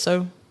avoid it.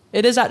 So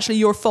it is actually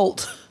your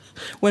fault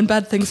when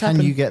bad things happen.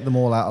 Can you get them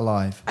all out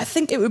alive? I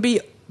think it would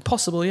be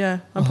possible. Yeah,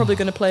 I'm probably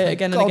going to play it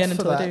again and God again for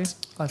until I do. that.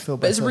 I feel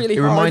But it's better. really It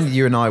hard. reminded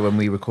you and I when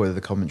we recorded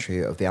the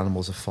commentary of The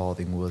Animals of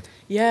Farthing Wood.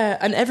 Yeah,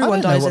 and everyone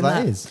I don't know dies what in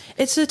that that. is.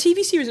 It's a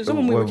TV series. It was on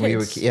when we were When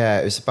kids.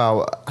 it was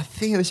about. I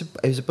think it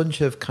was a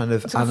bunch of kind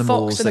of It's like a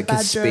animals fox and a that could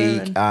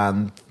badger speak,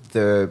 and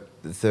the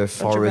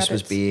forest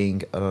was rabbits.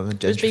 being It was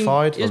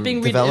gentrified, it was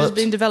being developed.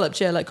 developed,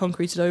 yeah,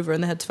 concreted over,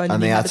 and they had to find a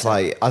and new they had to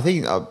habitat. I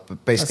think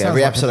basically That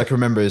every sounds like episode a- I can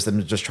remember is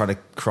them just trying to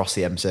cross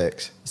the M6,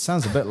 It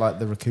sounds a bit like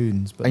the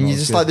raccoons, but and not you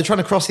as just good. like they're trying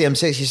to cross the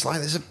M6. You're just like,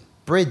 there's a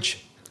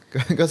bridge,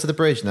 go to the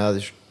bridge. No,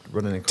 they're just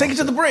running across. Take it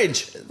to the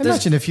bridge.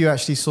 Imagine if you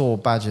actually saw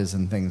badgers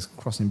and things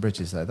crossing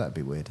bridges, though. That'd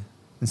be weird.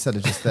 Instead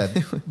of just their I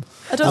don't Oh,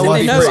 think well,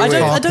 they you'd know. be I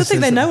don't carcasses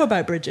think they and- know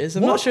about bridges.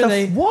 I'm not sure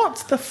they.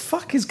 What the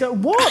fuck is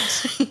going?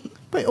 What?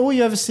 But all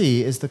you ever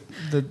see is the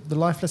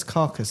lifeless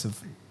carcass of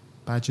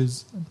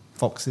badgers,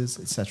 foxes,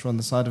 etc. on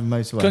the side of a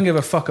motorway. Couldn't give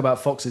a fuck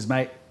about foxes,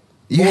 mate.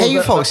 You More hate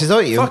than- foxes,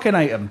 don't you? Fucking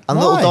hate them. And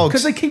little Why? dogs.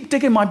 Because they keep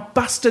digging my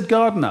bastard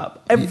garden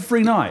up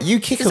every night. You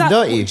kick Is them, that,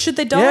 don't you? Should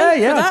they die yeah, for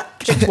yeah. that?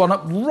 Kicked one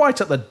up right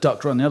up the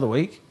duck run the other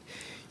week.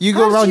 You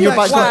go around your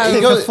back. actually you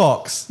kick go- a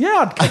fox.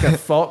 Yeah, I'd kick a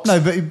fox. No,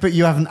 but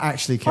you haven't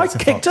actually kicked I a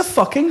fox. kicked a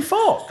fucking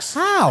fox.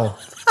 How?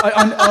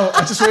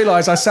 I just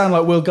realised I sound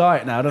like Will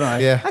Guy now, don't I?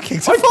 Yeah. I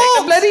kicked I a kicked a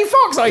fox. bloody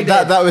fox. I did.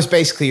 That was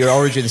basically your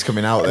origins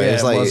coming out there. Yeah,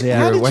 It's it like was, yeah. you're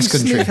How a did West you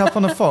Country. sneak up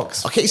on a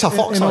fox? I kicked a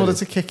fox in on order you.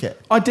 to kick it.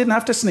 I didn't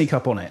have to sneak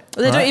up on it.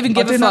 They don't even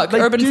give a fuck. They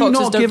Urban do foxes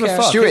not don't give care.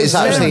 a fuck. Stuart It is was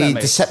actually staring at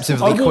me.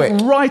 deceptively I walked quick.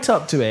 right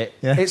up to it.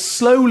 Yeah. It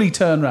slowly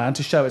turned around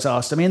to show its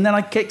arse to me, and then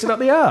I kicked it up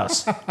the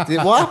arse.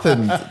 What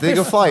happened? Did it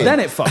go flying? Then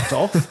it fucked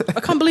off. I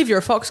can't believe you're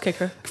a fox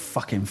kicker.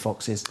 Fucking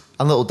foxes.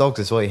 And little dogs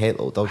as well. You hate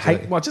little dogs.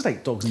 Well, I just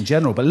hate dogs in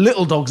general, but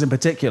little dogs in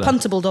particular.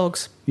 Puntable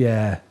dogs.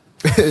 Yeah.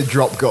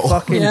 Drop goal.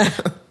 Fucking Yeah.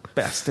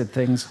 bastard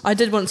things. I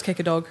did once kick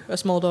a dog, a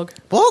small dog,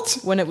 What?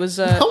 when it was.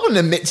 I wouldn't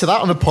admit to that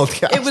on a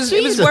podcast. It was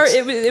Jesus. where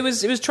it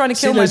was trying to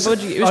kill my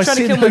budgie. It was trying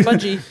to kill my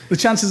budgie. The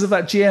chances of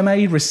that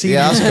GMA receiving.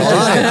 Yeah, that's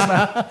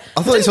got it.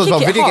 I thought it was kick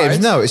about it video hard.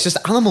 games. No, it's just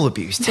animal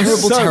abuse. Terrible,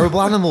 So-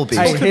 terrible animal abuse.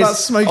 Hey, Talking about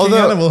his- smoking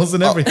although- animals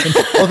and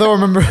everything. Although I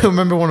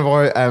remember one of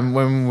our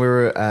when we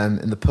were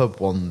in the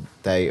pub one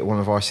day, one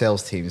of our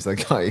sales teams, the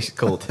guy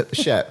called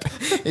Shep,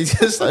 he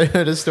just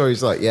heard a story.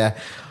 He's like, "Yeah,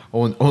 I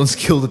once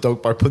killed a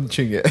dog by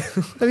punching it."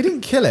 No, he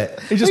didn't kill it.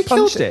 He just He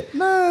killed punched it.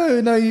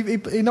 No,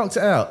 he knocked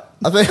it out.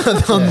 I think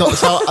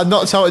I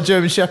knocked out a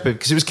German Shepherd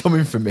because it was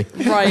coming from me.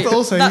 Right. But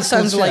also that he's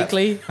sounds called Chef.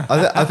 likely.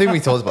 I think we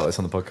talked about this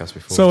on the podcast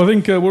before. So I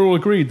think we're all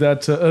agreed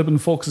that urban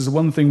foxes are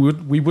one thing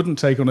we wouldn't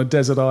take on a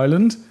desert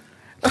island.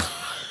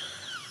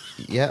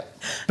 yeah,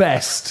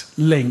 Best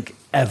link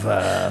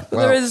ever.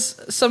 Well- There is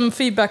some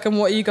feedback on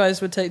what you guys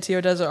would take to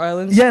your desert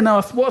islands. Yeah,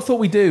 no. What I thought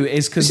we do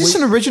is because is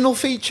this an original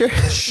feature?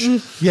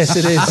 yes,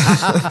 it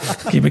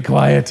is. Keep it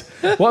quiet.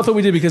 What I thought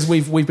we do because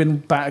we've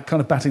been kind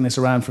of batting this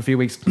around for a few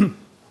weeks.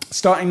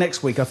 Starting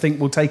next week, I think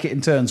we'll take it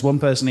in turns, one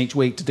person each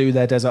week to do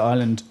their desert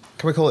island.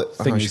 Can we call it?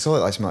 I think we Thingies. should call it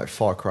like something like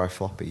Far Cry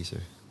floppies.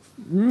 Or,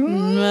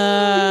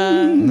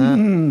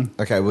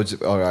 Uh, okay,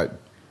 all right.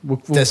 We'll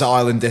Desert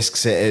Island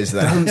discs it is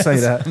then. don't say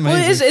that. well,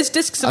 it's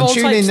discs of And all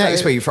tune types. in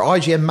next though. week for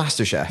IGN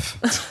MasterChef.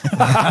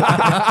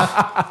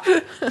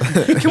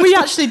 Can we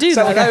actually do Is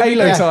that that? like a That would be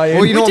Halo great. tie-in?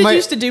 Well, you We know did what, mate?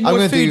 used to do I'm more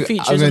gonna food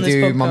features I'm on gonna this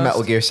do my podcast.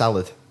 Metal Gear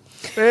Salad.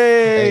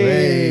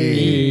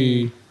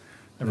 Hey.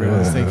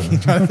 Everyone's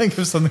trying to think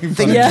of something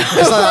funny. Yeah.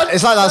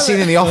 It's like that scene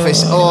in The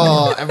Office.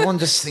 Oh, everyone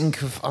just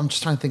think of. I'm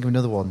just trying to think of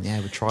another one. Yeah,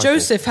 with trifle.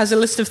 Joseph has a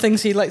list of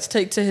things he'd like to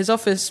take to his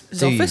office.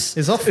 Do you? Office?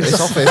 His office.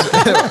 His office.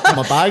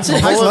 my bags,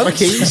 my wallet, my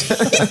keys.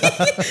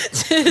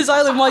 To his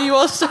island while you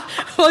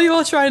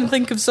all try and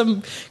think of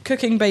some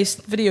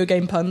cooking-based video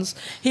game puns.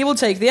 He will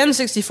take the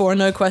N64,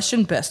 no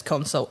question, best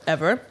console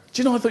ever.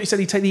 Do you know? I thought you said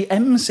he'd take the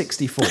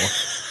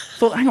M64.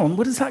 Thought, hang on,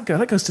 where does that go?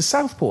 That goes to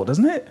Southport,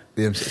 doesn't it?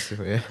 The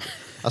M64. Yeah,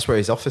 that's where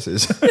his office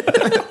is.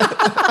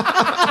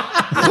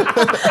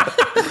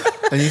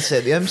 And you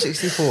said the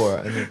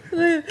M64. And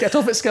then, Get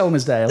off at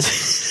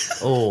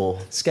Skelmersdale. oh,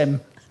 Skem.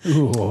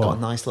 got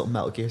a nice little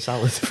Metal Gear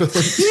Salad for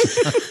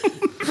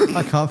lunch.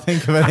 I can't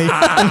think of any.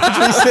 I'm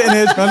literally sitting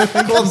here trying to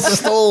think. Come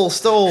on,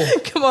 stall.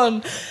 Come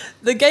on.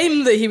 The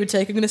game that he would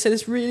take, I'm going to say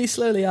this really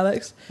slowly,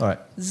 Alex. All right.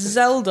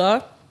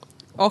 Zelda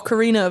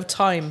Ocarina of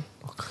Time.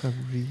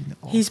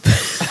 He's...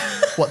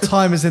 What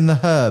time is in the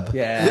herb?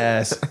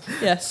 Yes.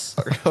 yes.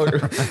 Very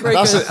good.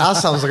 That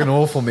sounds like an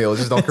awful meal.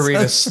 Just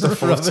ocarina stuff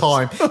full of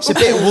time. It's a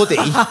bit woody.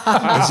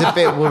 It's a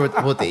bit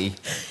woody.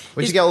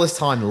 Where'd you get all this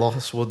time?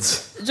 Lost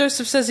Woods.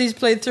 Joseph says he's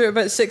played through it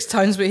about 6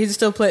 times, but he'd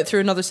still play it through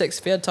another 6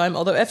 if he had time.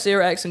 Although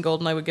F-Zero X and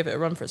GoldenEye would give it a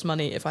run for its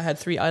money if I had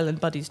 3 island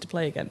buddies to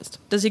play against.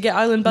 Does he get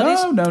island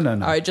buddies? No. All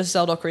right, just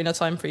Zelda Ocarina of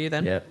Time for you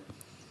then. Yep.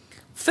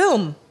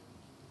 Film.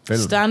 Film.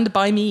 Stand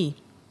By Me.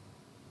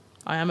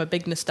 I am a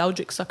big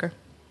nostalgic sucker,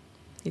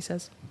 he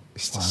says.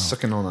 It's just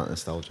sucking on that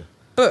nostalgia.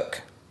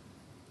 Book.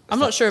 I'm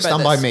not sure about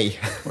Stand this. by me.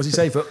 What does he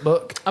say for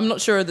book? I'm not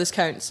sure this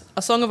counts.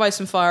 A Song of Ice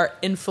and Fire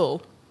in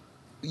full.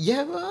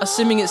 Yeah, well,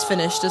 Assuming it's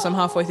finished, as I'm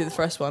halfway through the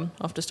first one,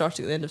 after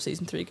starting at the end of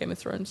season 3 Game of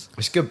Thrones.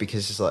 it's good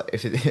because it's like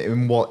if it's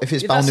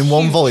bound that's in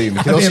one huge. volume,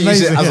 you can That'd also be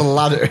use it amazing, as a yeah.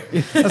 ladder.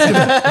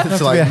 That's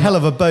to be a hell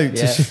of a boat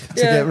Yeah. to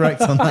get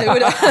wrecked on that.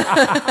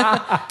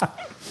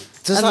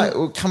 It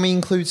would- Can we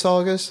include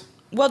sagas?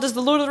 well, does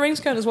the Lord of the Rings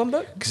count as one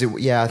book? Because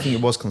I think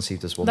it was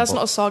conceived as one. That's book.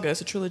 not a saga,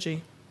 it's a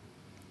trilogy.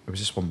 It was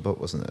just one book,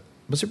 wasn't it?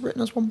 Was it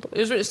written as one book? It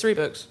was written as 3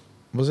 books.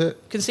 Was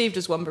it? Conceived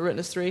as one, but written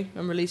as 3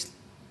 and released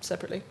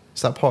separately.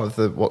 Is that part of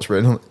the what's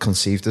written on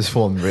conceived as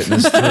one, written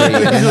as 3,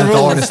 and the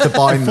dawn is to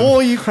bind them?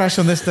 Before you crash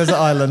on this desert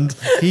island,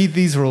 heed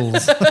these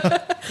rules.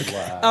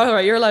 Oh, all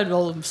right, you're allowed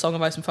all of Song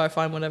of Ice and Fire,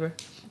 fine, whatever.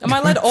 Am I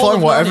allowed all Fine,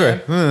 of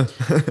whatever.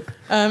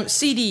 Narnia?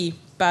 CD,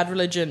 Bad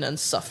Religion, and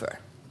Suffer.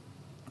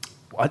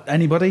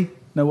 Anybody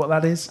know what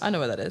that is? I know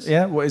what that is.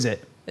 Yeah, what is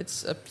it?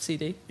 It's a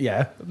CD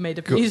Yeah. made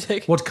of Good.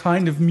 music. What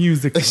kind of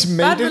music? It's made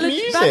Bad, of Bad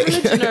music.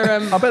 Religion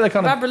are I bet they're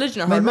kind Bad of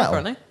Religion are made hard rock, metal.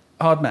 aren't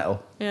they? hard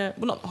metal. Yeah,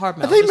 well, not hard Are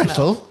metal. they just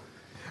metal?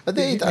 Are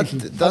they, Are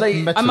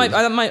they- metal?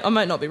 I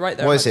might not be right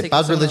there. What I is might it? think Bad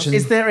of someone Religion?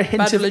 else. Is there a hint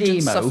Bad of Religion,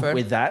 emo Suffer.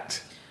 with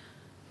that?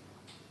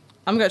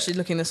 I'm actually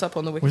looking this up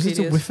on the Was it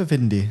a Wikipedia. whiff of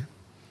indie?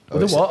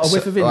 With a what? A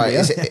whiff of India? Right,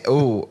 is it,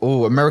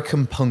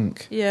 American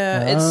Punk.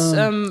 Yeah,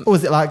 it's Or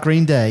was it like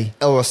Green Day?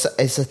 Oh,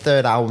 it's the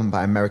third album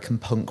by American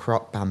punk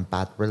rock band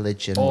Bad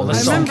Religion. Oh,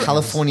 Released I on remember-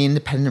 California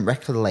independent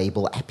record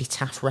label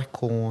Epitaph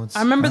Records. I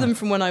remember them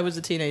from when I was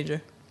a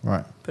teenager.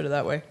 Right. Put it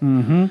that way.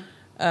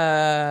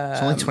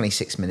 It's only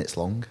 26 minutes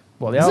long.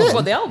 Well, the album.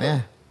 What the album?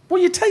 Yeah.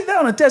 Well, you take that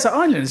on a desert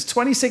island. It's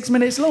 26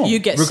 minutes long. You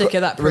get sick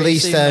of that. Pretty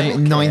Released soon, mate.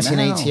 in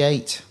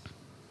 1988.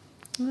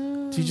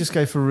 Do you just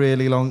go for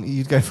really long?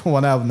 You'd go for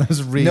one album that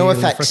was really, No really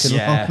effects. frickin'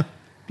 yeah, long.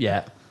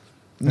 yeah.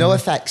 No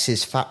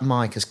Effects' Fat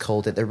Mike has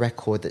called it the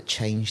record that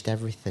changed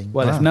everything.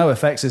 Well, Wow. if No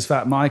Effects is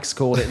Fat Mike's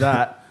called it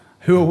that,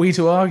 who are we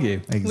to argue?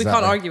 Exactly. We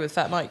can't argue with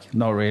Fat Mike.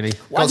 Not really.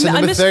 Well, Got to I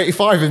number miss-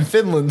 35 in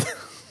Finland.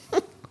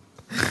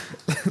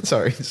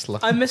 Sorry, just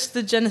laugh. I missed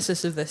the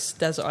genesis of this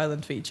desert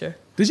island feature.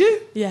 Did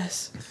you?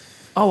 Yes,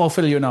 Oh, I'll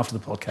fill you in after the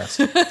podcast.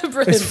 It's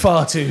brilliant.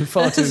 far too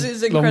This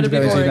is long to incredibly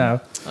go into boring.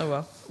 now. Oh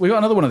well. We got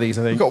another one of these,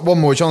 I We've think. got one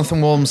more, Jonathan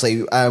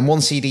Walmsley.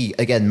 One CD,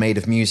 again, made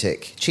of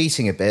music.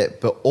 Cheating a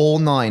bit, but all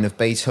 9 of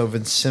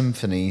Beethoven's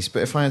symphonies.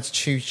 But if I had to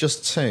choose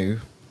just 2,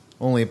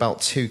 only about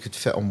 2 could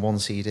fit on one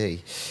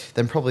CD.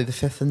 Then probably the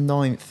 5th and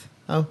 9th.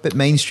 Oh, bit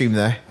mainstream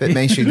there. Bit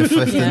mainstream, the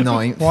 5th Yeah. and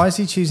 9th. Why is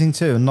he choosing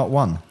 2 and not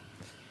 1?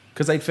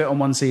 Because they'd fit on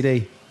one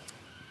CD.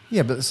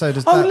 Yeah, but so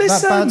does Oh, that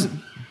listen! bad...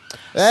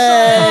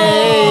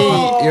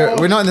 Hey!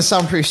 We're not in the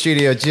soundproof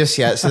studio just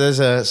yet, so there's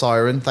a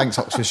siren. Thanks,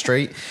 Oxford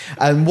Street.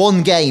 And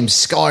one game,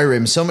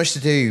 Skyrim. So much to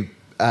do.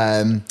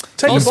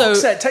 Take Also- the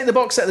box set. Take the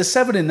box set. There's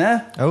 7 in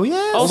there. Oh,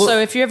 yeah. Also,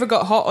 if you ever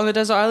got hot on the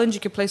desert island, you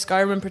could play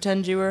Skyrim and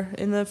pretend you were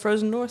in the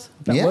frozen north.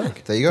 That yeah,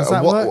 work? there you go. Does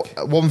that work?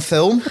 One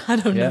film. I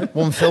don't know. Yeah.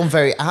 One film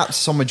very apt.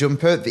 It's on my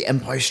jumper. The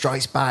Empire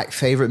Strikes Back.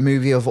 Favorite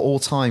movie of all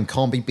time.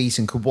 Can't be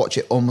beaten. Could watch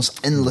it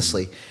almost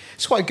endlessly.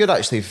 It's quite good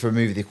actually for a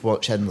movie that you could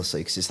watch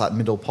endlessly because it's that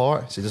middle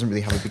part, so it doesn't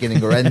really have a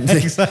beginning or end.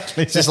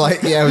 Exactly. It's just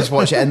like, yeah, just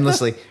watch it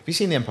endlessly. Have you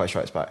seen The Empire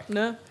Strikes Back?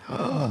 No.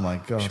 Oh, my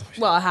God.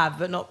 Well, I have,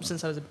 but not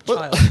since I was a Well-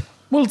 child.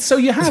 Well, so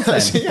you have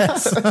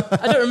then.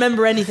 I don't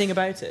remember anything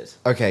about it.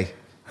 Okay.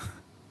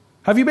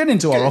 Have you been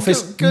into our Good-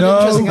 office? good,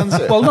 interesting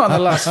answer. Well, not in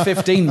the last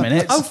 15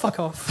 minutes. Oh, fuck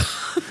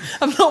off.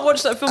 I've not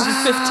watched that film for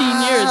 15 years.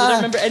 I don't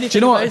remember anything do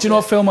you know about what? Do you know it.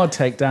 what film I'd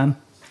take, Dan?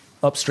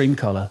 Upstream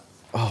Colour.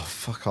 Oh,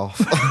 fuck off.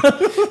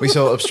 We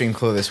saw Upstream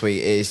Colour this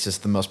week. It is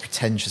just the most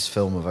pretentious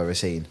film I've ever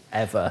seen.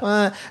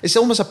 Ever. It's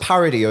almost a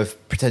parody of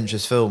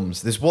pretentious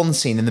films. There's one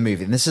scene in the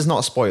movie, and this is not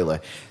a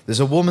spoiler. There's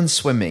a woman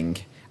swimming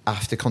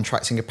after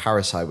contracting a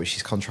parasite, which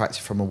she's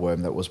contracted from a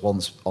worm that was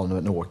once on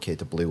an orchid,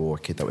 a blue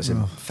orchid that was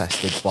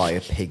infested by a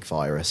pig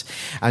virus.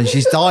 And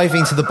she's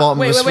diving to the bottom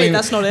Wait, of a wait, swimming...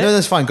 that's not it. No,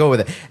 that's fine, go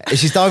with it.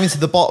 She's diving to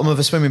the bottom of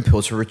a swimming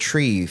pool to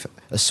retrieve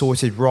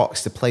assorted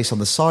rocks to place on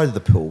the side of the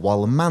pool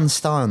while a man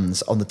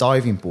stands on the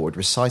diving board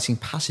reciting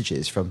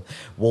passages from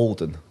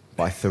Walden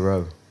by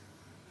Thoreau.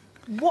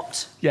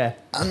 What? Yeah.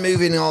 And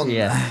moving on.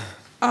 Yeah.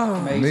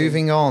 Oh,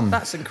 Moving on.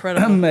 that's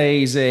incredible.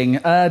 Amazing.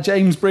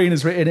 James Breen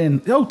has written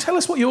in. Oh, tell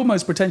us what your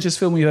most pretentious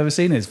film you've ever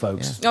seen is,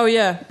 folks. Oh,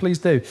 yeah. Please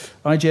do.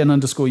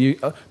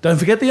 IGN_U. Don't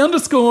forget the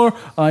underscore.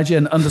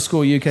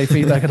 IGN_UK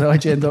feedback at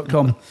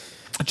IGN.com.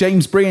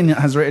 James Breen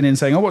has written in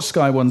saying, I watched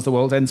Sky One's The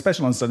World End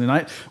special on Sunday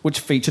night, which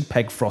featured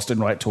Peg Frost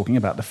and Wright talking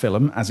about the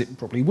film, as it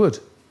probably would.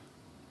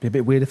 Be a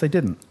bit weird if they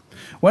didn't.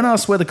 When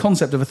asked where the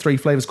concept of a Three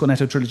Flavours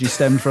Cornetto trilogy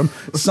stemmed from,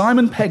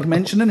 Simon Pegg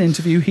mentioned an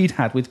interview he'd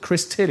had with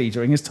Chris Tilly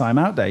during his Time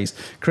Out days.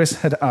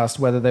 Chris had asked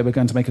whether they were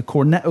going to make a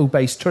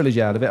Cornetto-based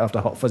trilogy out of it after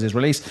Hot Fuzz's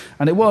release,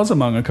 and it was,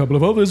 among a couple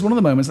of others, one of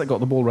the moments that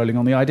got the ball rolling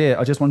on the idea.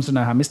 I just wanted to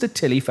know how Mr.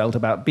 Tilly felt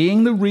about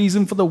being the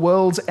reason for the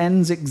World's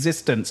End's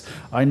existence.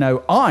 I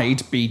know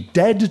I'd be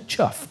dead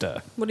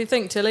chuffed. What do you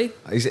think, Tilly?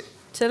 Is it?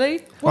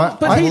 Tilly? Well,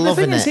 but I'm the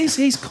loving thing is,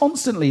 it. he's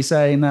constantly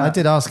saying that. I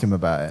did ask him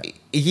about it.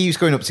 He keeps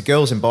going up to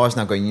girls in bars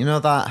now, going, you know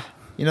that,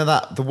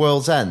 The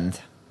World's End,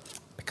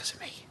 because of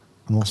me.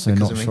 I'm also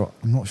because not of me. sure.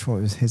 I'm not sure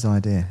it was his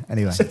idea.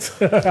 Anyway,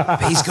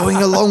 But he's going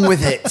along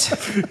with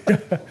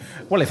it.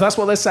 Well, if that's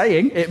what they're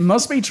saying, it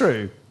must be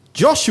true.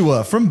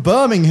 Joshua from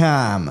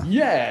Birmingham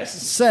Yes.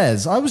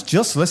 says, I was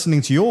just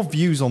listening to your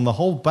views on the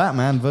whole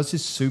Batman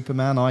versus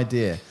Superman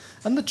idea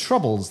and the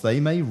troubles they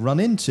may run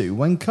into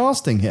when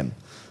casting him.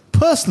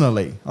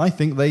 Personally, I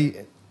think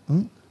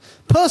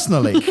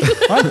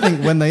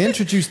when they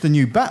introduce the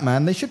new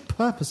Batman, they should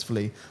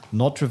purposefully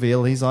not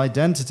reveal his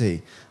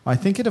identity. I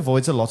think it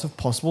avoids a lot of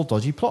possible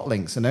dodgy plot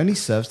links and only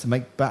serves to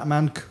make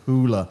Batman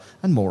cooler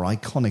and more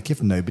iconic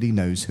if nobody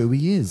knows who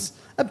he is.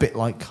 A bit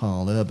like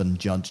Carl Urban,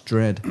 Judge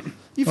Dredd.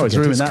 You Oh, he's forget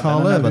ruined it's that, Carl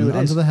then I know Urban who it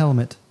under is. the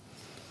helmet.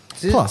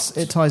 Plus,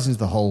 it ties into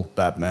the whole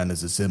Batman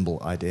as a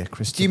symbol idea.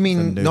 Do you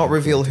mean not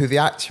reveal who the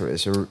actor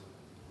is? Or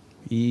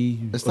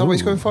is that what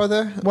he's going for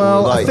there?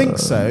 Well, Or I think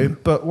so,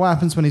 but what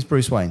happens when he's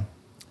Bruce Wayne?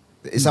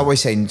 Is that what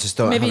he's saying? Just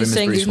don't Maybe have him he's as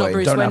saying Bruce he's not Wayne.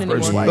 Bruce Don't Wayne have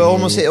Bruce anymore. Wayne. But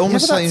almost, it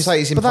almost Yeah, but seems like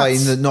he's but implying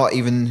that's- that not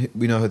even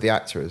we know who the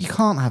actor is. You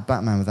can't have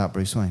Batman without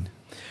Bruce Wayne.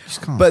 You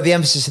just can't. But the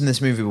emphasis in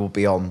this movie will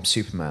be on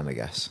Superman, I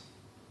guess.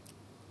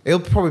 It'll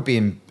probably be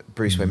in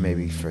Bruce Wayne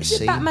maybe for a Is it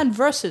scene. Batman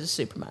versus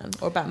Superman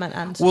or Batman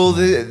and Well,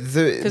 Superman?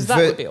 the Because that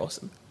would be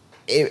awesome.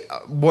 It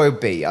would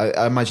be.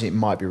 I imagine it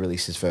might be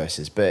released as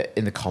verses, but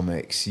in the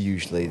comics,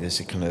 usually there's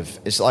a kind of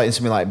it's like in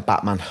something like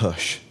Batman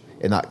Hush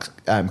in that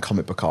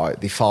comic book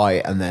art. They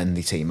fight and then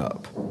they team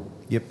up.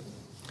 Yep.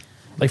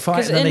 They fight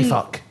 'Cause and then they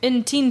fuck.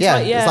 In Teen Yeah,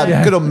 Titans, it's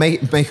like good on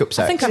makeup sex.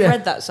 I think I've Yeah.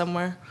 read that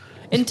somewhere.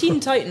 In Teen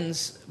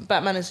Titans,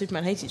 Batman and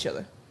Superman hate each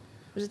other.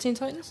 Was it Teen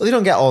Titans? Well, they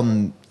don't get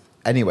on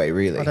anyway,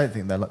 really. I don't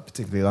think they're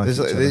particularly like each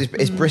other.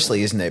 It's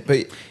bristly, isn't it?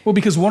 But Well,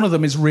 because one of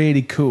them is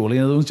really cool, and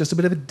the other one's just a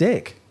bit of a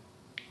dick.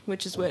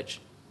 Which is which?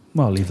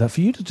 Well, I'll leave that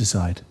for you to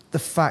decide. The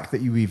fact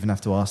that you even have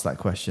to ask that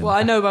question. Well,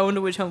 I know, but I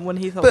wonder which one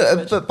he thought was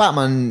which. but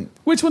Batman.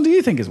 Which one do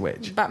you think is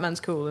which? Batman's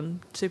cool and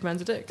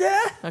Superman's a dick. Yeah.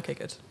 Okay,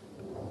 good.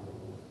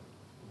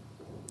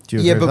 Do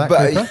you Yeah, agree with but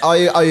that,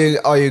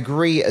 Cooper? I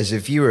agree as a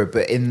viewer,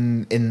 but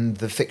in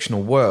the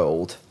fictional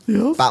world,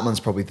 Batman's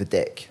probably the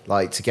dick,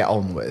 like to get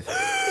on with.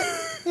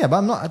 Yeah, but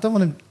I'm not. I don't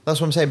want to. That's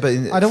what I'm saying.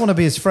 But I don't want to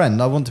be his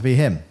friend. I want to be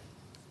him.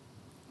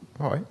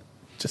 All right.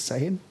 Just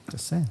saying.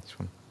 Just saying.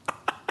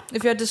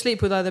 If you had to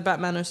sleep with either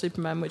Batman or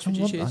Superman, which would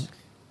you choose?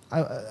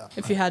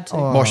 If you had to.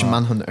 Oh, Martian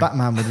Manhunter.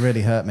 Batman would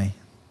really hurt me.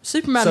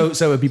 Superman.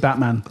 So it would be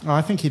Batman. Oh,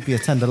 I think he'd be a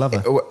tender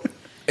lover.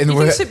 In the you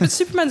word, think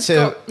Superman's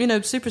So-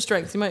 got, super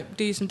strength. He might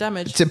do you some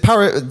damage. to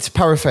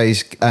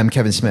paraphrase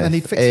Kevin Smith, And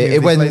he'd fix me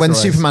with when his when laser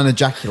eyes. Superman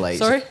ejaculates,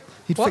 Sorry?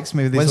 He'd What? fix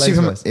me with when his laser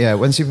Superman, eyes. yeah,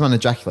 when Superman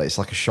ejaculates, it's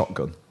like a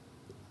shotgun.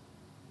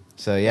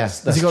 So yeah,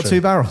 Has he got true.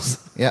 2 barrels?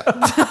 yeah,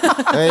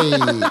 hey,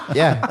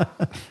 yeah,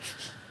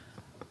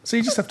 So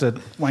you just have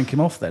to wank him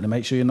off then and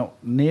make sure you're not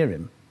near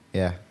him.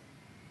 yeah.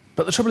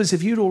 But the trouble is,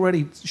 if you'd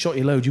already shot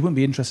your load, you wouldn't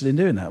be interested in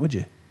doing that, would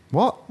you?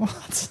 What?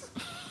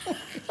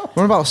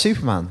 What about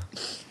Superman?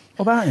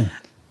 What about him?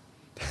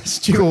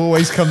 Stu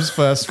always comes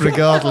first,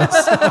 regardless.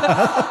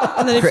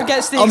 And then he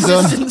forgets the I'm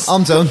done. existence.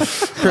 I'm done.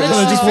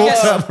 And just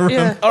walks out the room.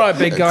 Yeah. All right,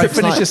 big guy,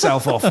 finish Kryptonite.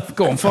 yourself off.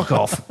 Go on, fuck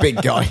off.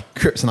 Big guy,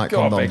 Kryptonite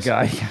Go on, condoms. big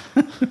guy.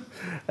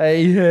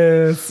 Hey,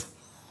 yes.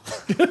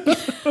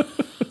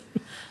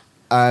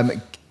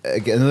 Again,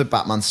 another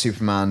Batman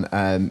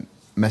Superman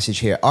message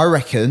here. I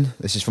reckon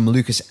this is from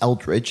Lucas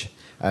Eldridge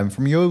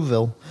from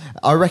Yeovil.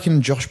 I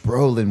reckon Josh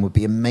Brolin would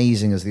be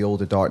amazing as the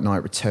older Dark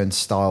Knight Returns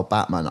style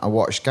Batman. I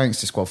watched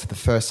Gangster Squad for the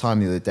first time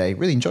the other day.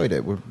 Really enjoyed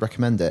it. Would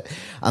recommend it.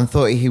 And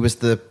thought he was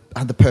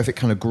had the perfect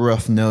kind of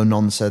gruff, no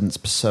nonsense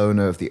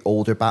persona of the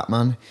older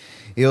Batman.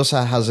 He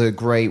also has a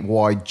great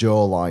wide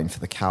jawline for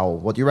the cowl.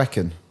 What do you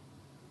reckon?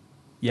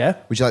 Yeah.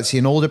 Would you like to see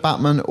an older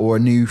Batman or a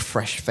new,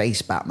 fresh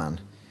face Batman?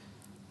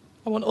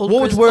 I want old,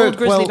 What would work old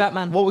grizzly well?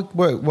 Batman. What would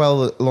work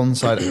well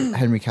alongside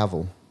Henry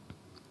Cavill?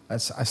 I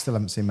still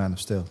haven't seen Man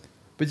of Steel.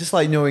 But just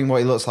like knowing what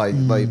he looks like,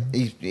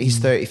 he's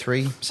 33,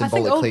 I think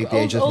symbolically the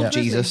age of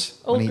grizzly- Jesus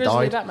old when he grizzly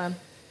died. Batman.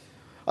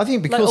 I think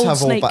it'd be Like cool to old have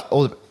Snake.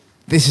 all.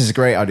 This is a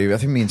great idea. I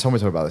think me and Tom were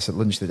talking about this at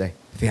lunch today.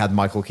 If they had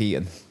Michael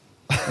Keaton,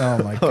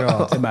 Oh my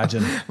god!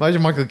 Imagine.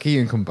 imagine Michael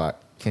Keaton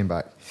came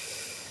back.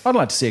 I'd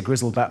like to see a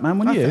grizzled Batman,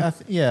 wouldn't you? I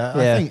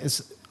Yeah. think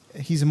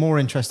he's a more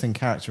interesting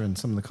character in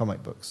some of the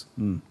comic books.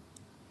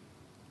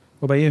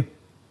 What about you?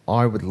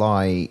 I would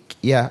like,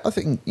 I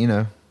think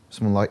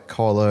someone like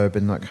Carl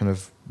Urban, that kind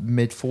of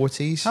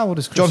mid-40s. How old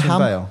is Christian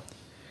Bale?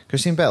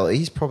 Christian Bale,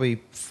 he's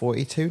probably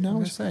 42 I now. was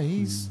going to say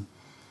he's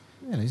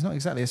he's not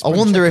exactly a I spring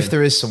wonder if chicken.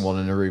 there is someone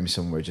in a room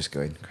somewhere just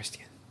going,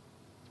 Christian,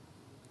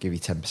 give you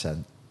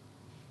 10%.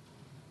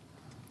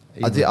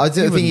 He I do wouldn't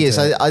think he is.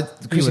 do it.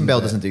 Christian wouldn't Bale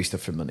do it. doesn't do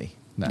stuff for money.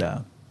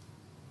 No.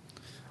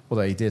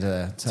 Although he did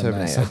a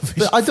Terminator. Terminator.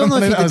 But I don't know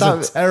if he did was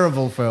that- a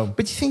terrible film.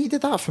 But do you think he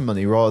did that for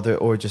money, rather,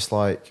 or just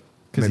like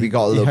 'Cause maybe he-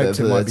 got a he little bit hoped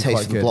of it a might be taste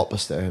quite of the good.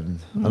 blockbuster? And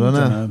I don't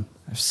know.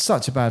 It was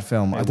such a bad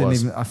film. It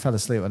was. I fell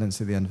asleep. I didn't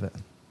see the end of it.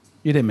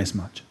 You didn't miss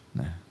much.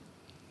 No.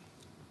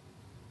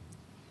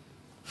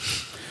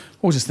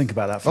 Or just think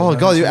about that. For a Oh moment.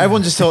 god,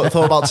 everyone just thought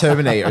about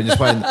Terminator and just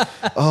went,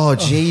 "Oh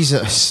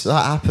Jesus,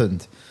 that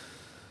happened."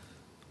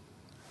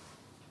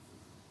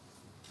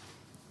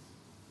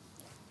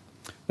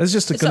 There's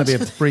just going to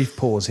be a brief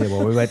pause here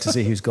while we wait to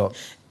see who's got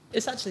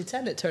It's actually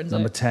 10, it turns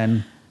number out.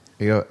 10.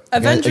 You go,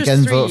 Avengers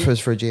again 3. vote for us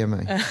for a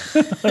GMA.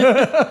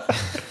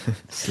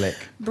 Slick.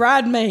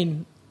 Brad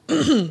Main.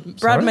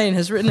 Brad Main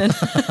has written in.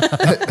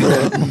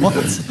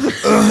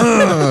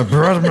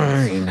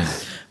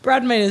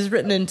 Brad Main has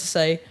written in to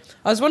say,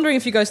 I was wondering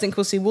if you guys think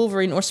we'll see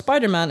Wolverine or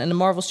Spider-Man in the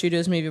Marvel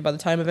Studios movie by the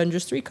time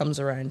Avengers 3 comes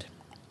around.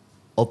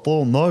 I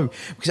don't know,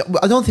 because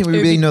I don't think we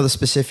really know the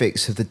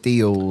specifics of the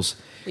deals.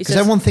 He Because says-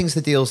 everyone thinks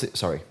the deals.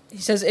 Sorry. He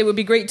says it would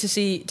be great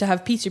to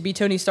have Peter be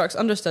Tony Stark's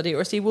understudy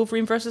or see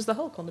Wolverine versus the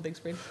Hulk on the big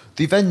screen.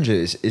 The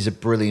Avengers is a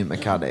brilliant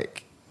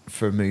mechanic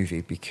for a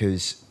movie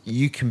because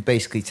you can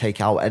basically take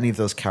out any of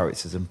those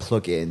characters and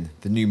plug in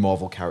the new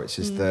Marvel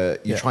characters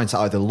that you're trying to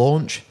either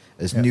launch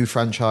as new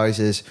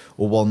franchises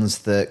or ones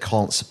that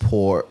can't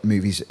support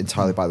movies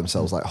entirely by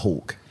themselves, like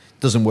Hulk.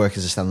 Doesn't work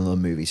as a standalone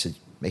movie, so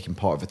making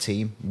part of a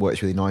team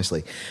works really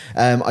nicely.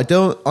 I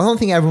don't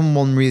think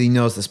everyone really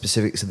knows the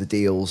specifics of the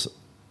deals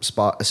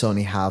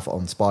Sony have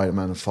on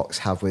Spider-Man and Fox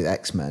have with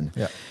X-Men.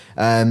 Yeah.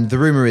 The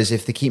rumor is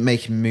if they keep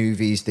making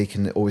movies, they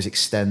can always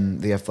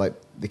extend. They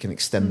can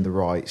extend the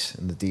rights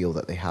and the deal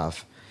that they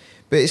have.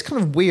 But it's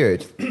kind of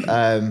weird.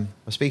 I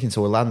was speaking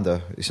to Orlando,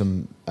 who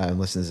some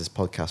listeners to this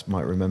podcast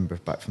might remember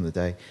back from the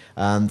day,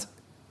 and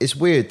it's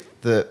weird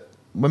that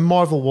when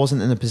Marvel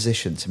wasn't in a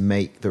position to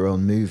make their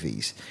own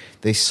movies,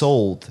 they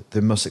sold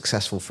their most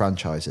successful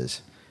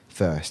franchises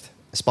first.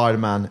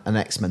 Spider-Man and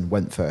X-Men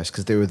went first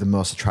because they were the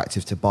most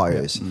attractive to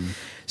buyers.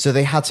 So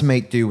they had to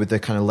make do with the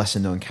kind of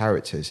lesser-known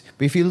characters.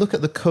 But if you look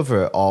at the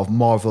cover of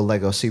Marvel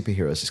Lego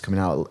Superheroes that's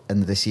coming out at the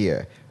end of this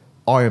year,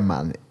 Iron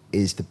Man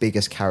is the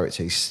biggest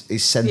character.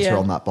 He's center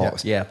on that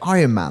box. Yeah.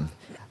 Iron Man.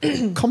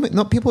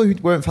 Not people who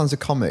weren't fans of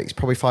comics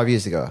probably 5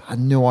 years ago had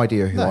no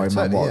idea who Iron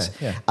Man totally,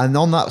 was. yeah. And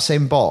on that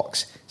same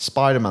box,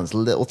 Spider-Man's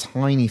little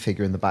tiny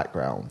figure in the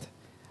background.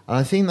 And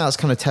I think that's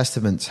kind of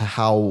testament to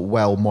how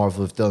well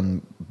Marvel have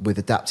done with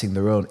adapting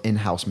their own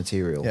in-house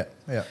material.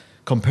 Yeah.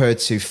 Compared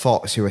to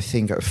Fox, who I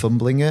think are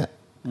fumbling it,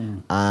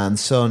 and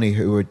Sony,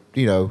 who are,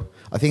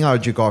 I think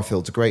Andrew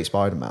Garfield's a great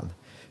Spider-Man.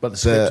 But the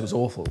script was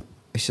awful.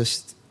 It's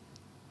just,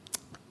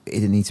 it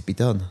didn't need to be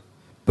done.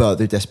 But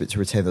they're desperate to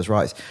retain those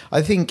rights.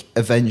 I think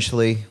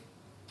eventually,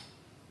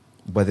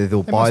 whether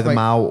they'll buy them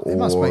out or... They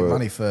must make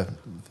money for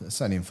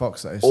Sony and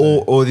Fox, though.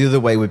 Or the other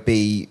way would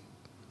be,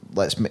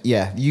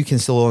 you can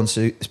still own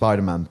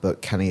Spider-Man,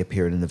 but can he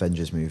appear in an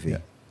Avengers movie? Yeah.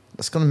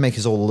 That's going to make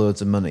us all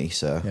loads of money,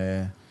 so...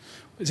 Yeah.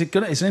 It's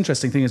an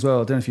interesting thing as well.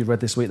 I don't know if you've read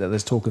this week that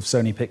there's talk of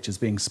Sony Pictures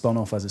being spun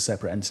off as a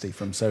separate entity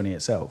from Sony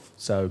itself.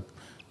 So,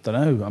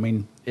 don't know. I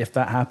mean, if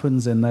that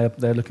happens and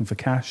they're looking for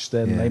cash,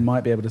 then they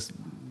might be able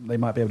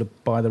to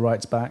buy the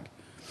rights back.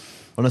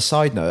 On a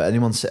side note,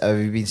 have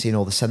you been seeing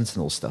all the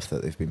Sentinel stuff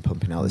that they've been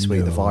pumping out this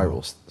week, the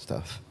viral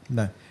stuff?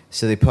 No.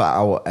 So they put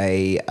out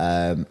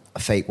a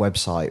fake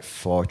website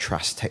for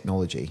Trask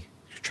Technology.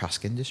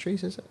 Trask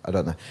Industries, is it? I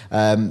don't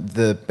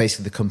know.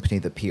 Basically the company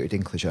that Peter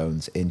Dinklage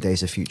owns in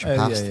Days of Future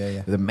Past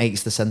that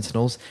makes the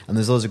Sentinels. And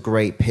there's loads of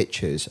great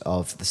pictures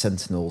of the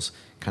Sentinels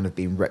kind of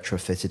being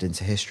retrofitted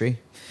into history.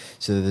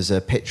 So there's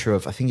a picture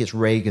of, I think it's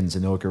Reagan's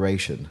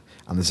inauguration,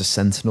 and there's a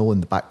Sentinel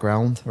in the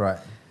background. Right.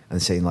 And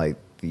saying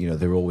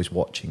they're always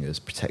watching us,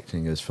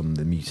 protecting us from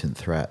the mutant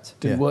threat.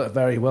 Didn't work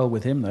very well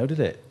with him, though, did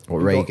it?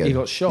 Reagan. He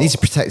got shot. Needs to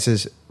protect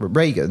us.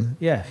 Reagan?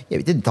 Yeah. Yeah,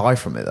 he didn't die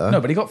from it, though. No,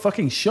 but he got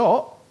fucking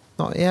shot.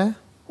 Not, yeah.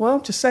 Well,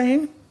 just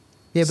saying.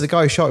 Yeah, but the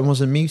guy who shot him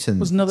wasn't a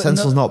mutant.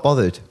 Sentinel's not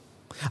bothered.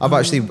 I've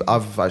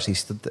actually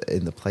stood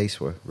in the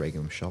place where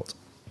Reagan was shot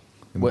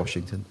in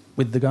Washington.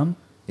 With the gun?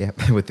 Yeah,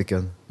 with the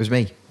gun. It was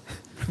me.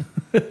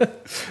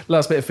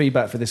 Last bit of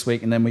feedback for this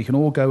week, and then we can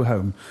all go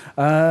home.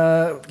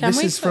 Can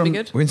we? That'd be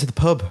good. We're into the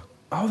pub.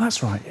 Oh,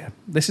 that's right, yeah.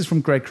 This is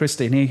from Greg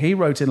Christie, and he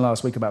wrote in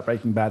last week about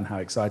Breaking Bad and how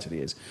excited he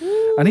is.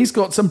 And he's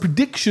got some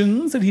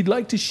predictions that he'd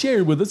like to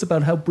share with us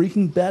about how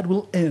Breaking Bad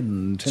will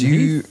end. And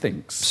he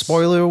thinks...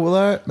 Spoiler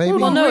alert, maybe?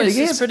 Well, no, it's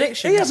Really, his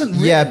prediction. He hasn't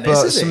written Yeah, this,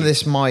 but has he? some of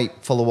this might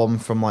follow on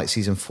from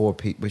season 4,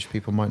 which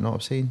people might not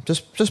have seen.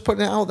 Just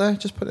putting it out there.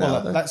 Just putting it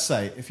out there. Let's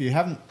say if you're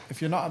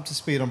not up to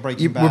speed on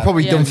Breaking Bad, We're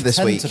probably Yeah. done for this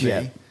tend week. to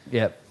be.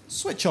 Yeah.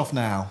 Switch off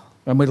now.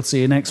 And we'll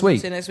see you next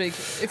week. See you next week.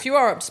 If you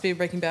are up to speed with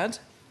Breaking Bad,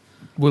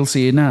 We'll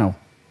see you now.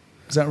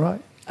 Is that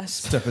right?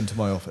 Step into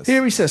my office.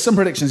 Here he says some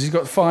predictions. He's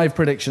got 5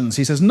 predictions.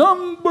 He says,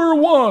 number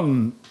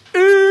 1,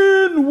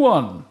 in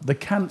 1, the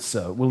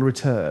cancer will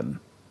return.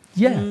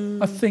 Yeah,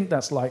 I think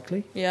that's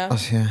likely. yeah.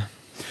 Yeah.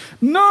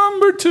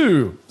 Number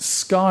 2,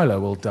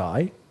 Skylar will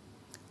die.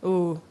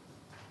 Ooh.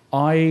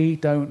 I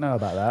don't know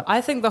about that.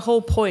 I think the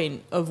whole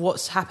point of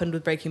what's happened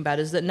with Breaking Bad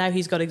is that now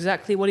he's got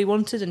exactly what he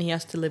wanted and he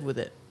has to live with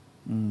it.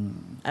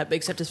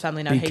 except his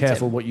family now Be hate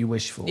careful him. what you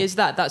wish for.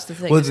 That's the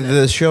thing. Well, isn't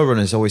the it?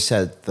 showrunners always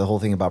said the whole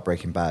thing about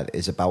Breaking Bad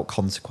is about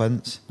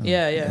consequence.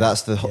 Yeah.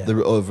 That's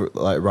the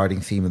overriding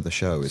theme of the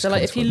show. Is So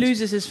like, if he consequence.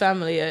 loses his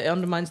family, it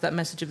undermines that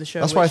message of the show.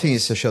 That's why I which think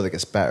is- it's a show that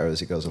gets better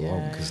as it goes along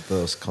Yeah. because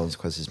those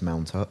consequences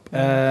mount up.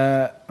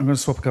 I'm going to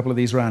swap a couple of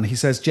these around. He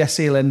says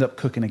Jesse will end up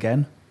cooking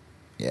again.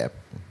 Yeah.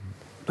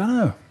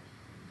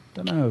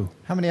 Don't know.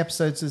 How many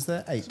episodes is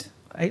there? 8.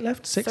 8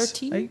 left? 6?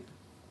 13? 8?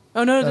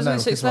 Oh no, No, there's no,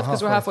 only 6 because we're left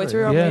because we're halfway halfway through,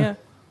 through. aren't we? Yeah. Yeah.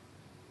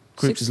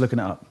 Groups 6 is looking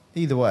it up.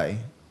 Either way,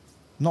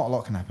 not a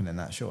lot can happen in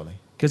that, surely.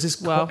 Because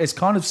it's, Well- it's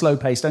kind of slow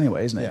paced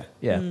anyway, isn't it?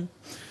 Yeah.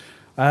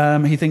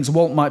 Yeah. He thinks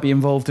Walt might be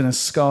involved in a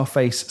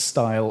Scarface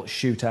style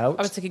shootout.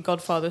 I was thinking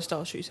Godfather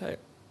style shootout.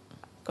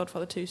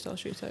 Godfather 2 style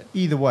shootout.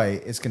 Either way,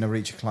 it's going to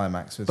reach a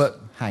climax with But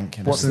Hank.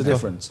 And What's the everything.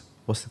 difference?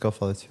 What's the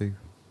Godfather 2?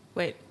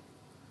 Wait.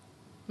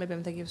 Maybe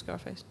I'm thinking of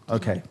Scarface.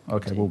 Okay. We'll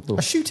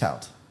A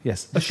shootout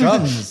yes.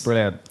 Guns.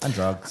 Brilliant. and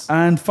drugs.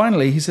 And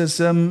finally, he says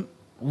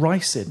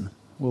Ricin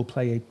will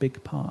play a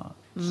big part.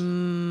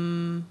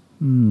 I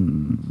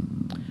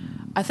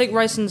think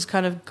Rysen's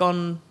kind of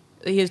gone.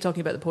 He is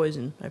talking about the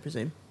poison, I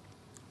presume.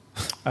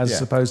 As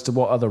Yeah. opposed to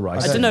what other I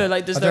Ricin? don't know.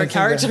 Like, is I there a don't think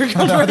character that-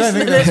 called I don't Rysen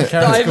think in there's a it that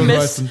character I've called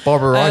missed? Rysen.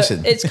 Barbara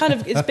Ryson.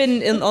 It's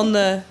been on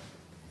the.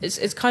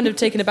 It's kind of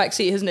taken a back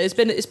seat, hasn't it?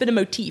 It's been a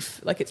motif.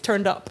 Like, it's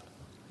turned up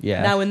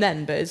Yeah. now and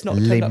then, but it's not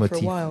turned up for a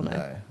Leitmotif. while now.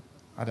 No,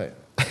 I don't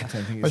think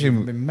it's Imagine-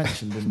 even been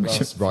mentioned in the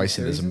last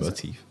Ryson as a series, is it?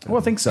 motif.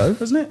 Well, I think so,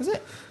 isn't it? Is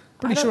it?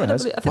 Pretty sure it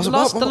has. I think Was the it-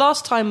 last, what- the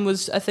last time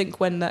was, I think,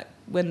 when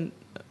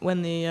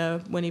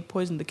he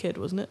poisoned the kid,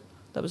 wasn't it?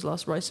 That was the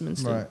last Rysen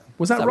incident. Right.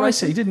 Was that Is that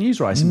Ricin? Ricin? He didn't use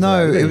Ricin. No,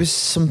 for that, did it he? was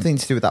something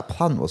to do with that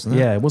plant, wasn't it?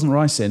 Yeah, it wasn't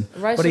Ricin.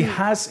 But he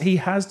Ricin-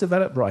 has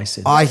developed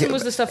Ricin. Ricin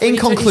was the stuff in when he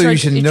tried-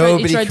 conclusion, he tried-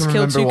 nobody he tried can to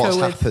kill remember what's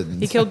Tuco with.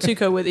 happened. He killed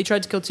Tuco with. He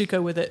tried to kill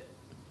Tuco with it.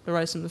 The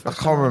Rysen the I first can't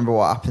time. remember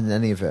what happened in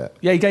any of it.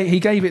 Yeah, he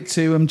gave it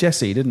to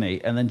Jesse, didn't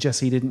he? And then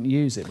Jesse didn't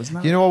use it. Wasn't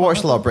that? You know, I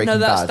watched a lot of Breaking No,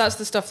 Bad. that's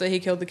the stuff that he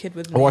killed the kid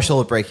with. I watched all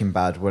of Breaking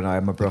Bad when I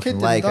had my broken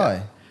kid leg, didn't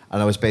die.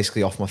 and I was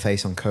basically off my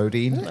face on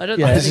codeine. I don't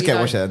Yeah. I I don't just think get he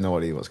watching. I died. had no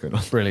idea what's going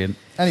on. Brilliant.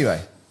 Anyway,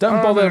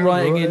 Don't bother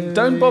writing in.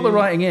 Don't bother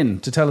writing in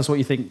to tell us what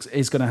you think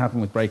is going to happen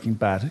with Breaking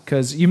Bad,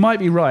 because you might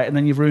be right, and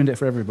then you've ruined it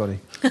for everybody.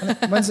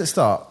 when's it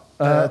start?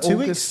 2 August,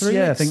 weeks? 3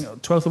 yeah, weeks? I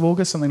think 12th of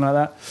August, something like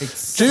that.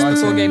 Exciting.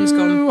 Before games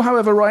gone.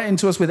 However, write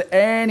into us with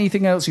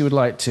anything else you would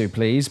like to,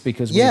 please,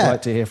 because we'd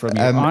like to hear from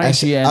you.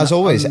 IGN as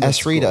always, underscore-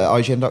 sread at Oh,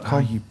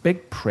 ign.com. you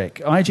big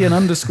prick. IGN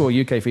underscore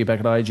UK feedback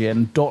at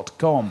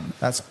IGN.com.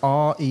 That's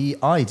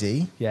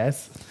REID.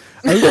 Yes.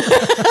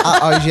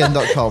 at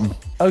ign.com.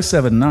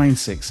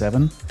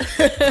 07967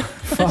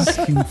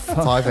 fucking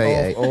fuck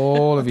 588. off,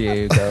 all of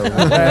you go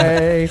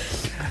away.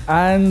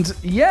 And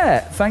yeah,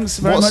 thanks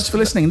very What's- much for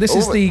listening. This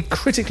is oh, the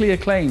critically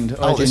acclaimed out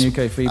IGN this-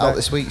 UK feedback. out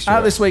this week, Out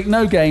Stuart. this week,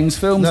 no games,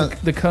 films, No.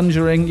 The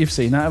Conjuring. You've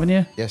seen that, haven't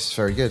you? Yes,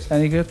 very good.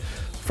 Any good?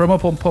 From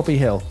Up on Poppy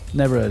Hill.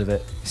 Never heard of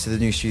it. It's the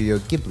new Studio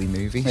Ghibli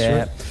movie.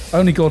 Yeah.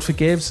 Only God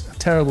Forgives.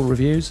 Terrible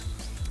reviews.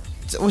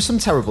 There was some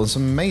terrible and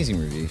some amazing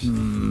reviews.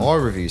 Our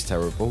review's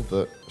terrible,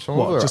 but some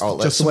What, other just-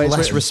 outlets, just the some way it's less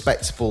written?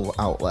 respectable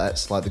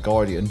outlets like The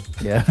Guardian,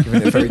 Yeah.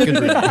 giving it a very good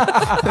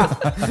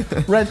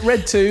review.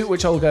 Red 2,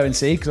 which I'll go and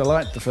see because I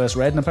liked the first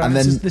Red, and apparently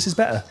And then- this is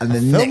better. And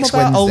then Film next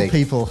about Wednesday, old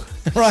people.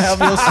 Right up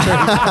your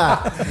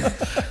street.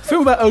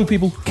 Film about old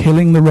people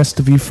killing the rest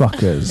of you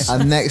fuckers.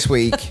 and next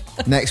week,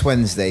 next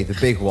Wednesday, the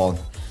big one,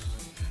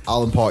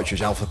 Alan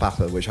Partridge, Alpha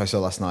Papa, which I saw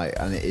last night,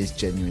 and it is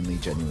genuinely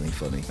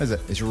funny. Is it?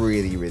 It's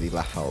really, really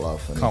laugh out loud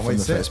funny. Can't From wait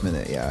the to see first it.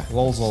 minute, yeah.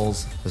 Lols. I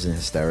was in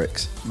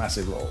hysterics.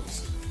 Massive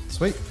rolls.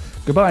 Sweet.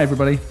 Goodbye,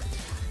 everybody.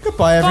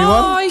 Goodbye, everyone.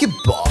 Bye.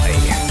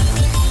 Goodbye.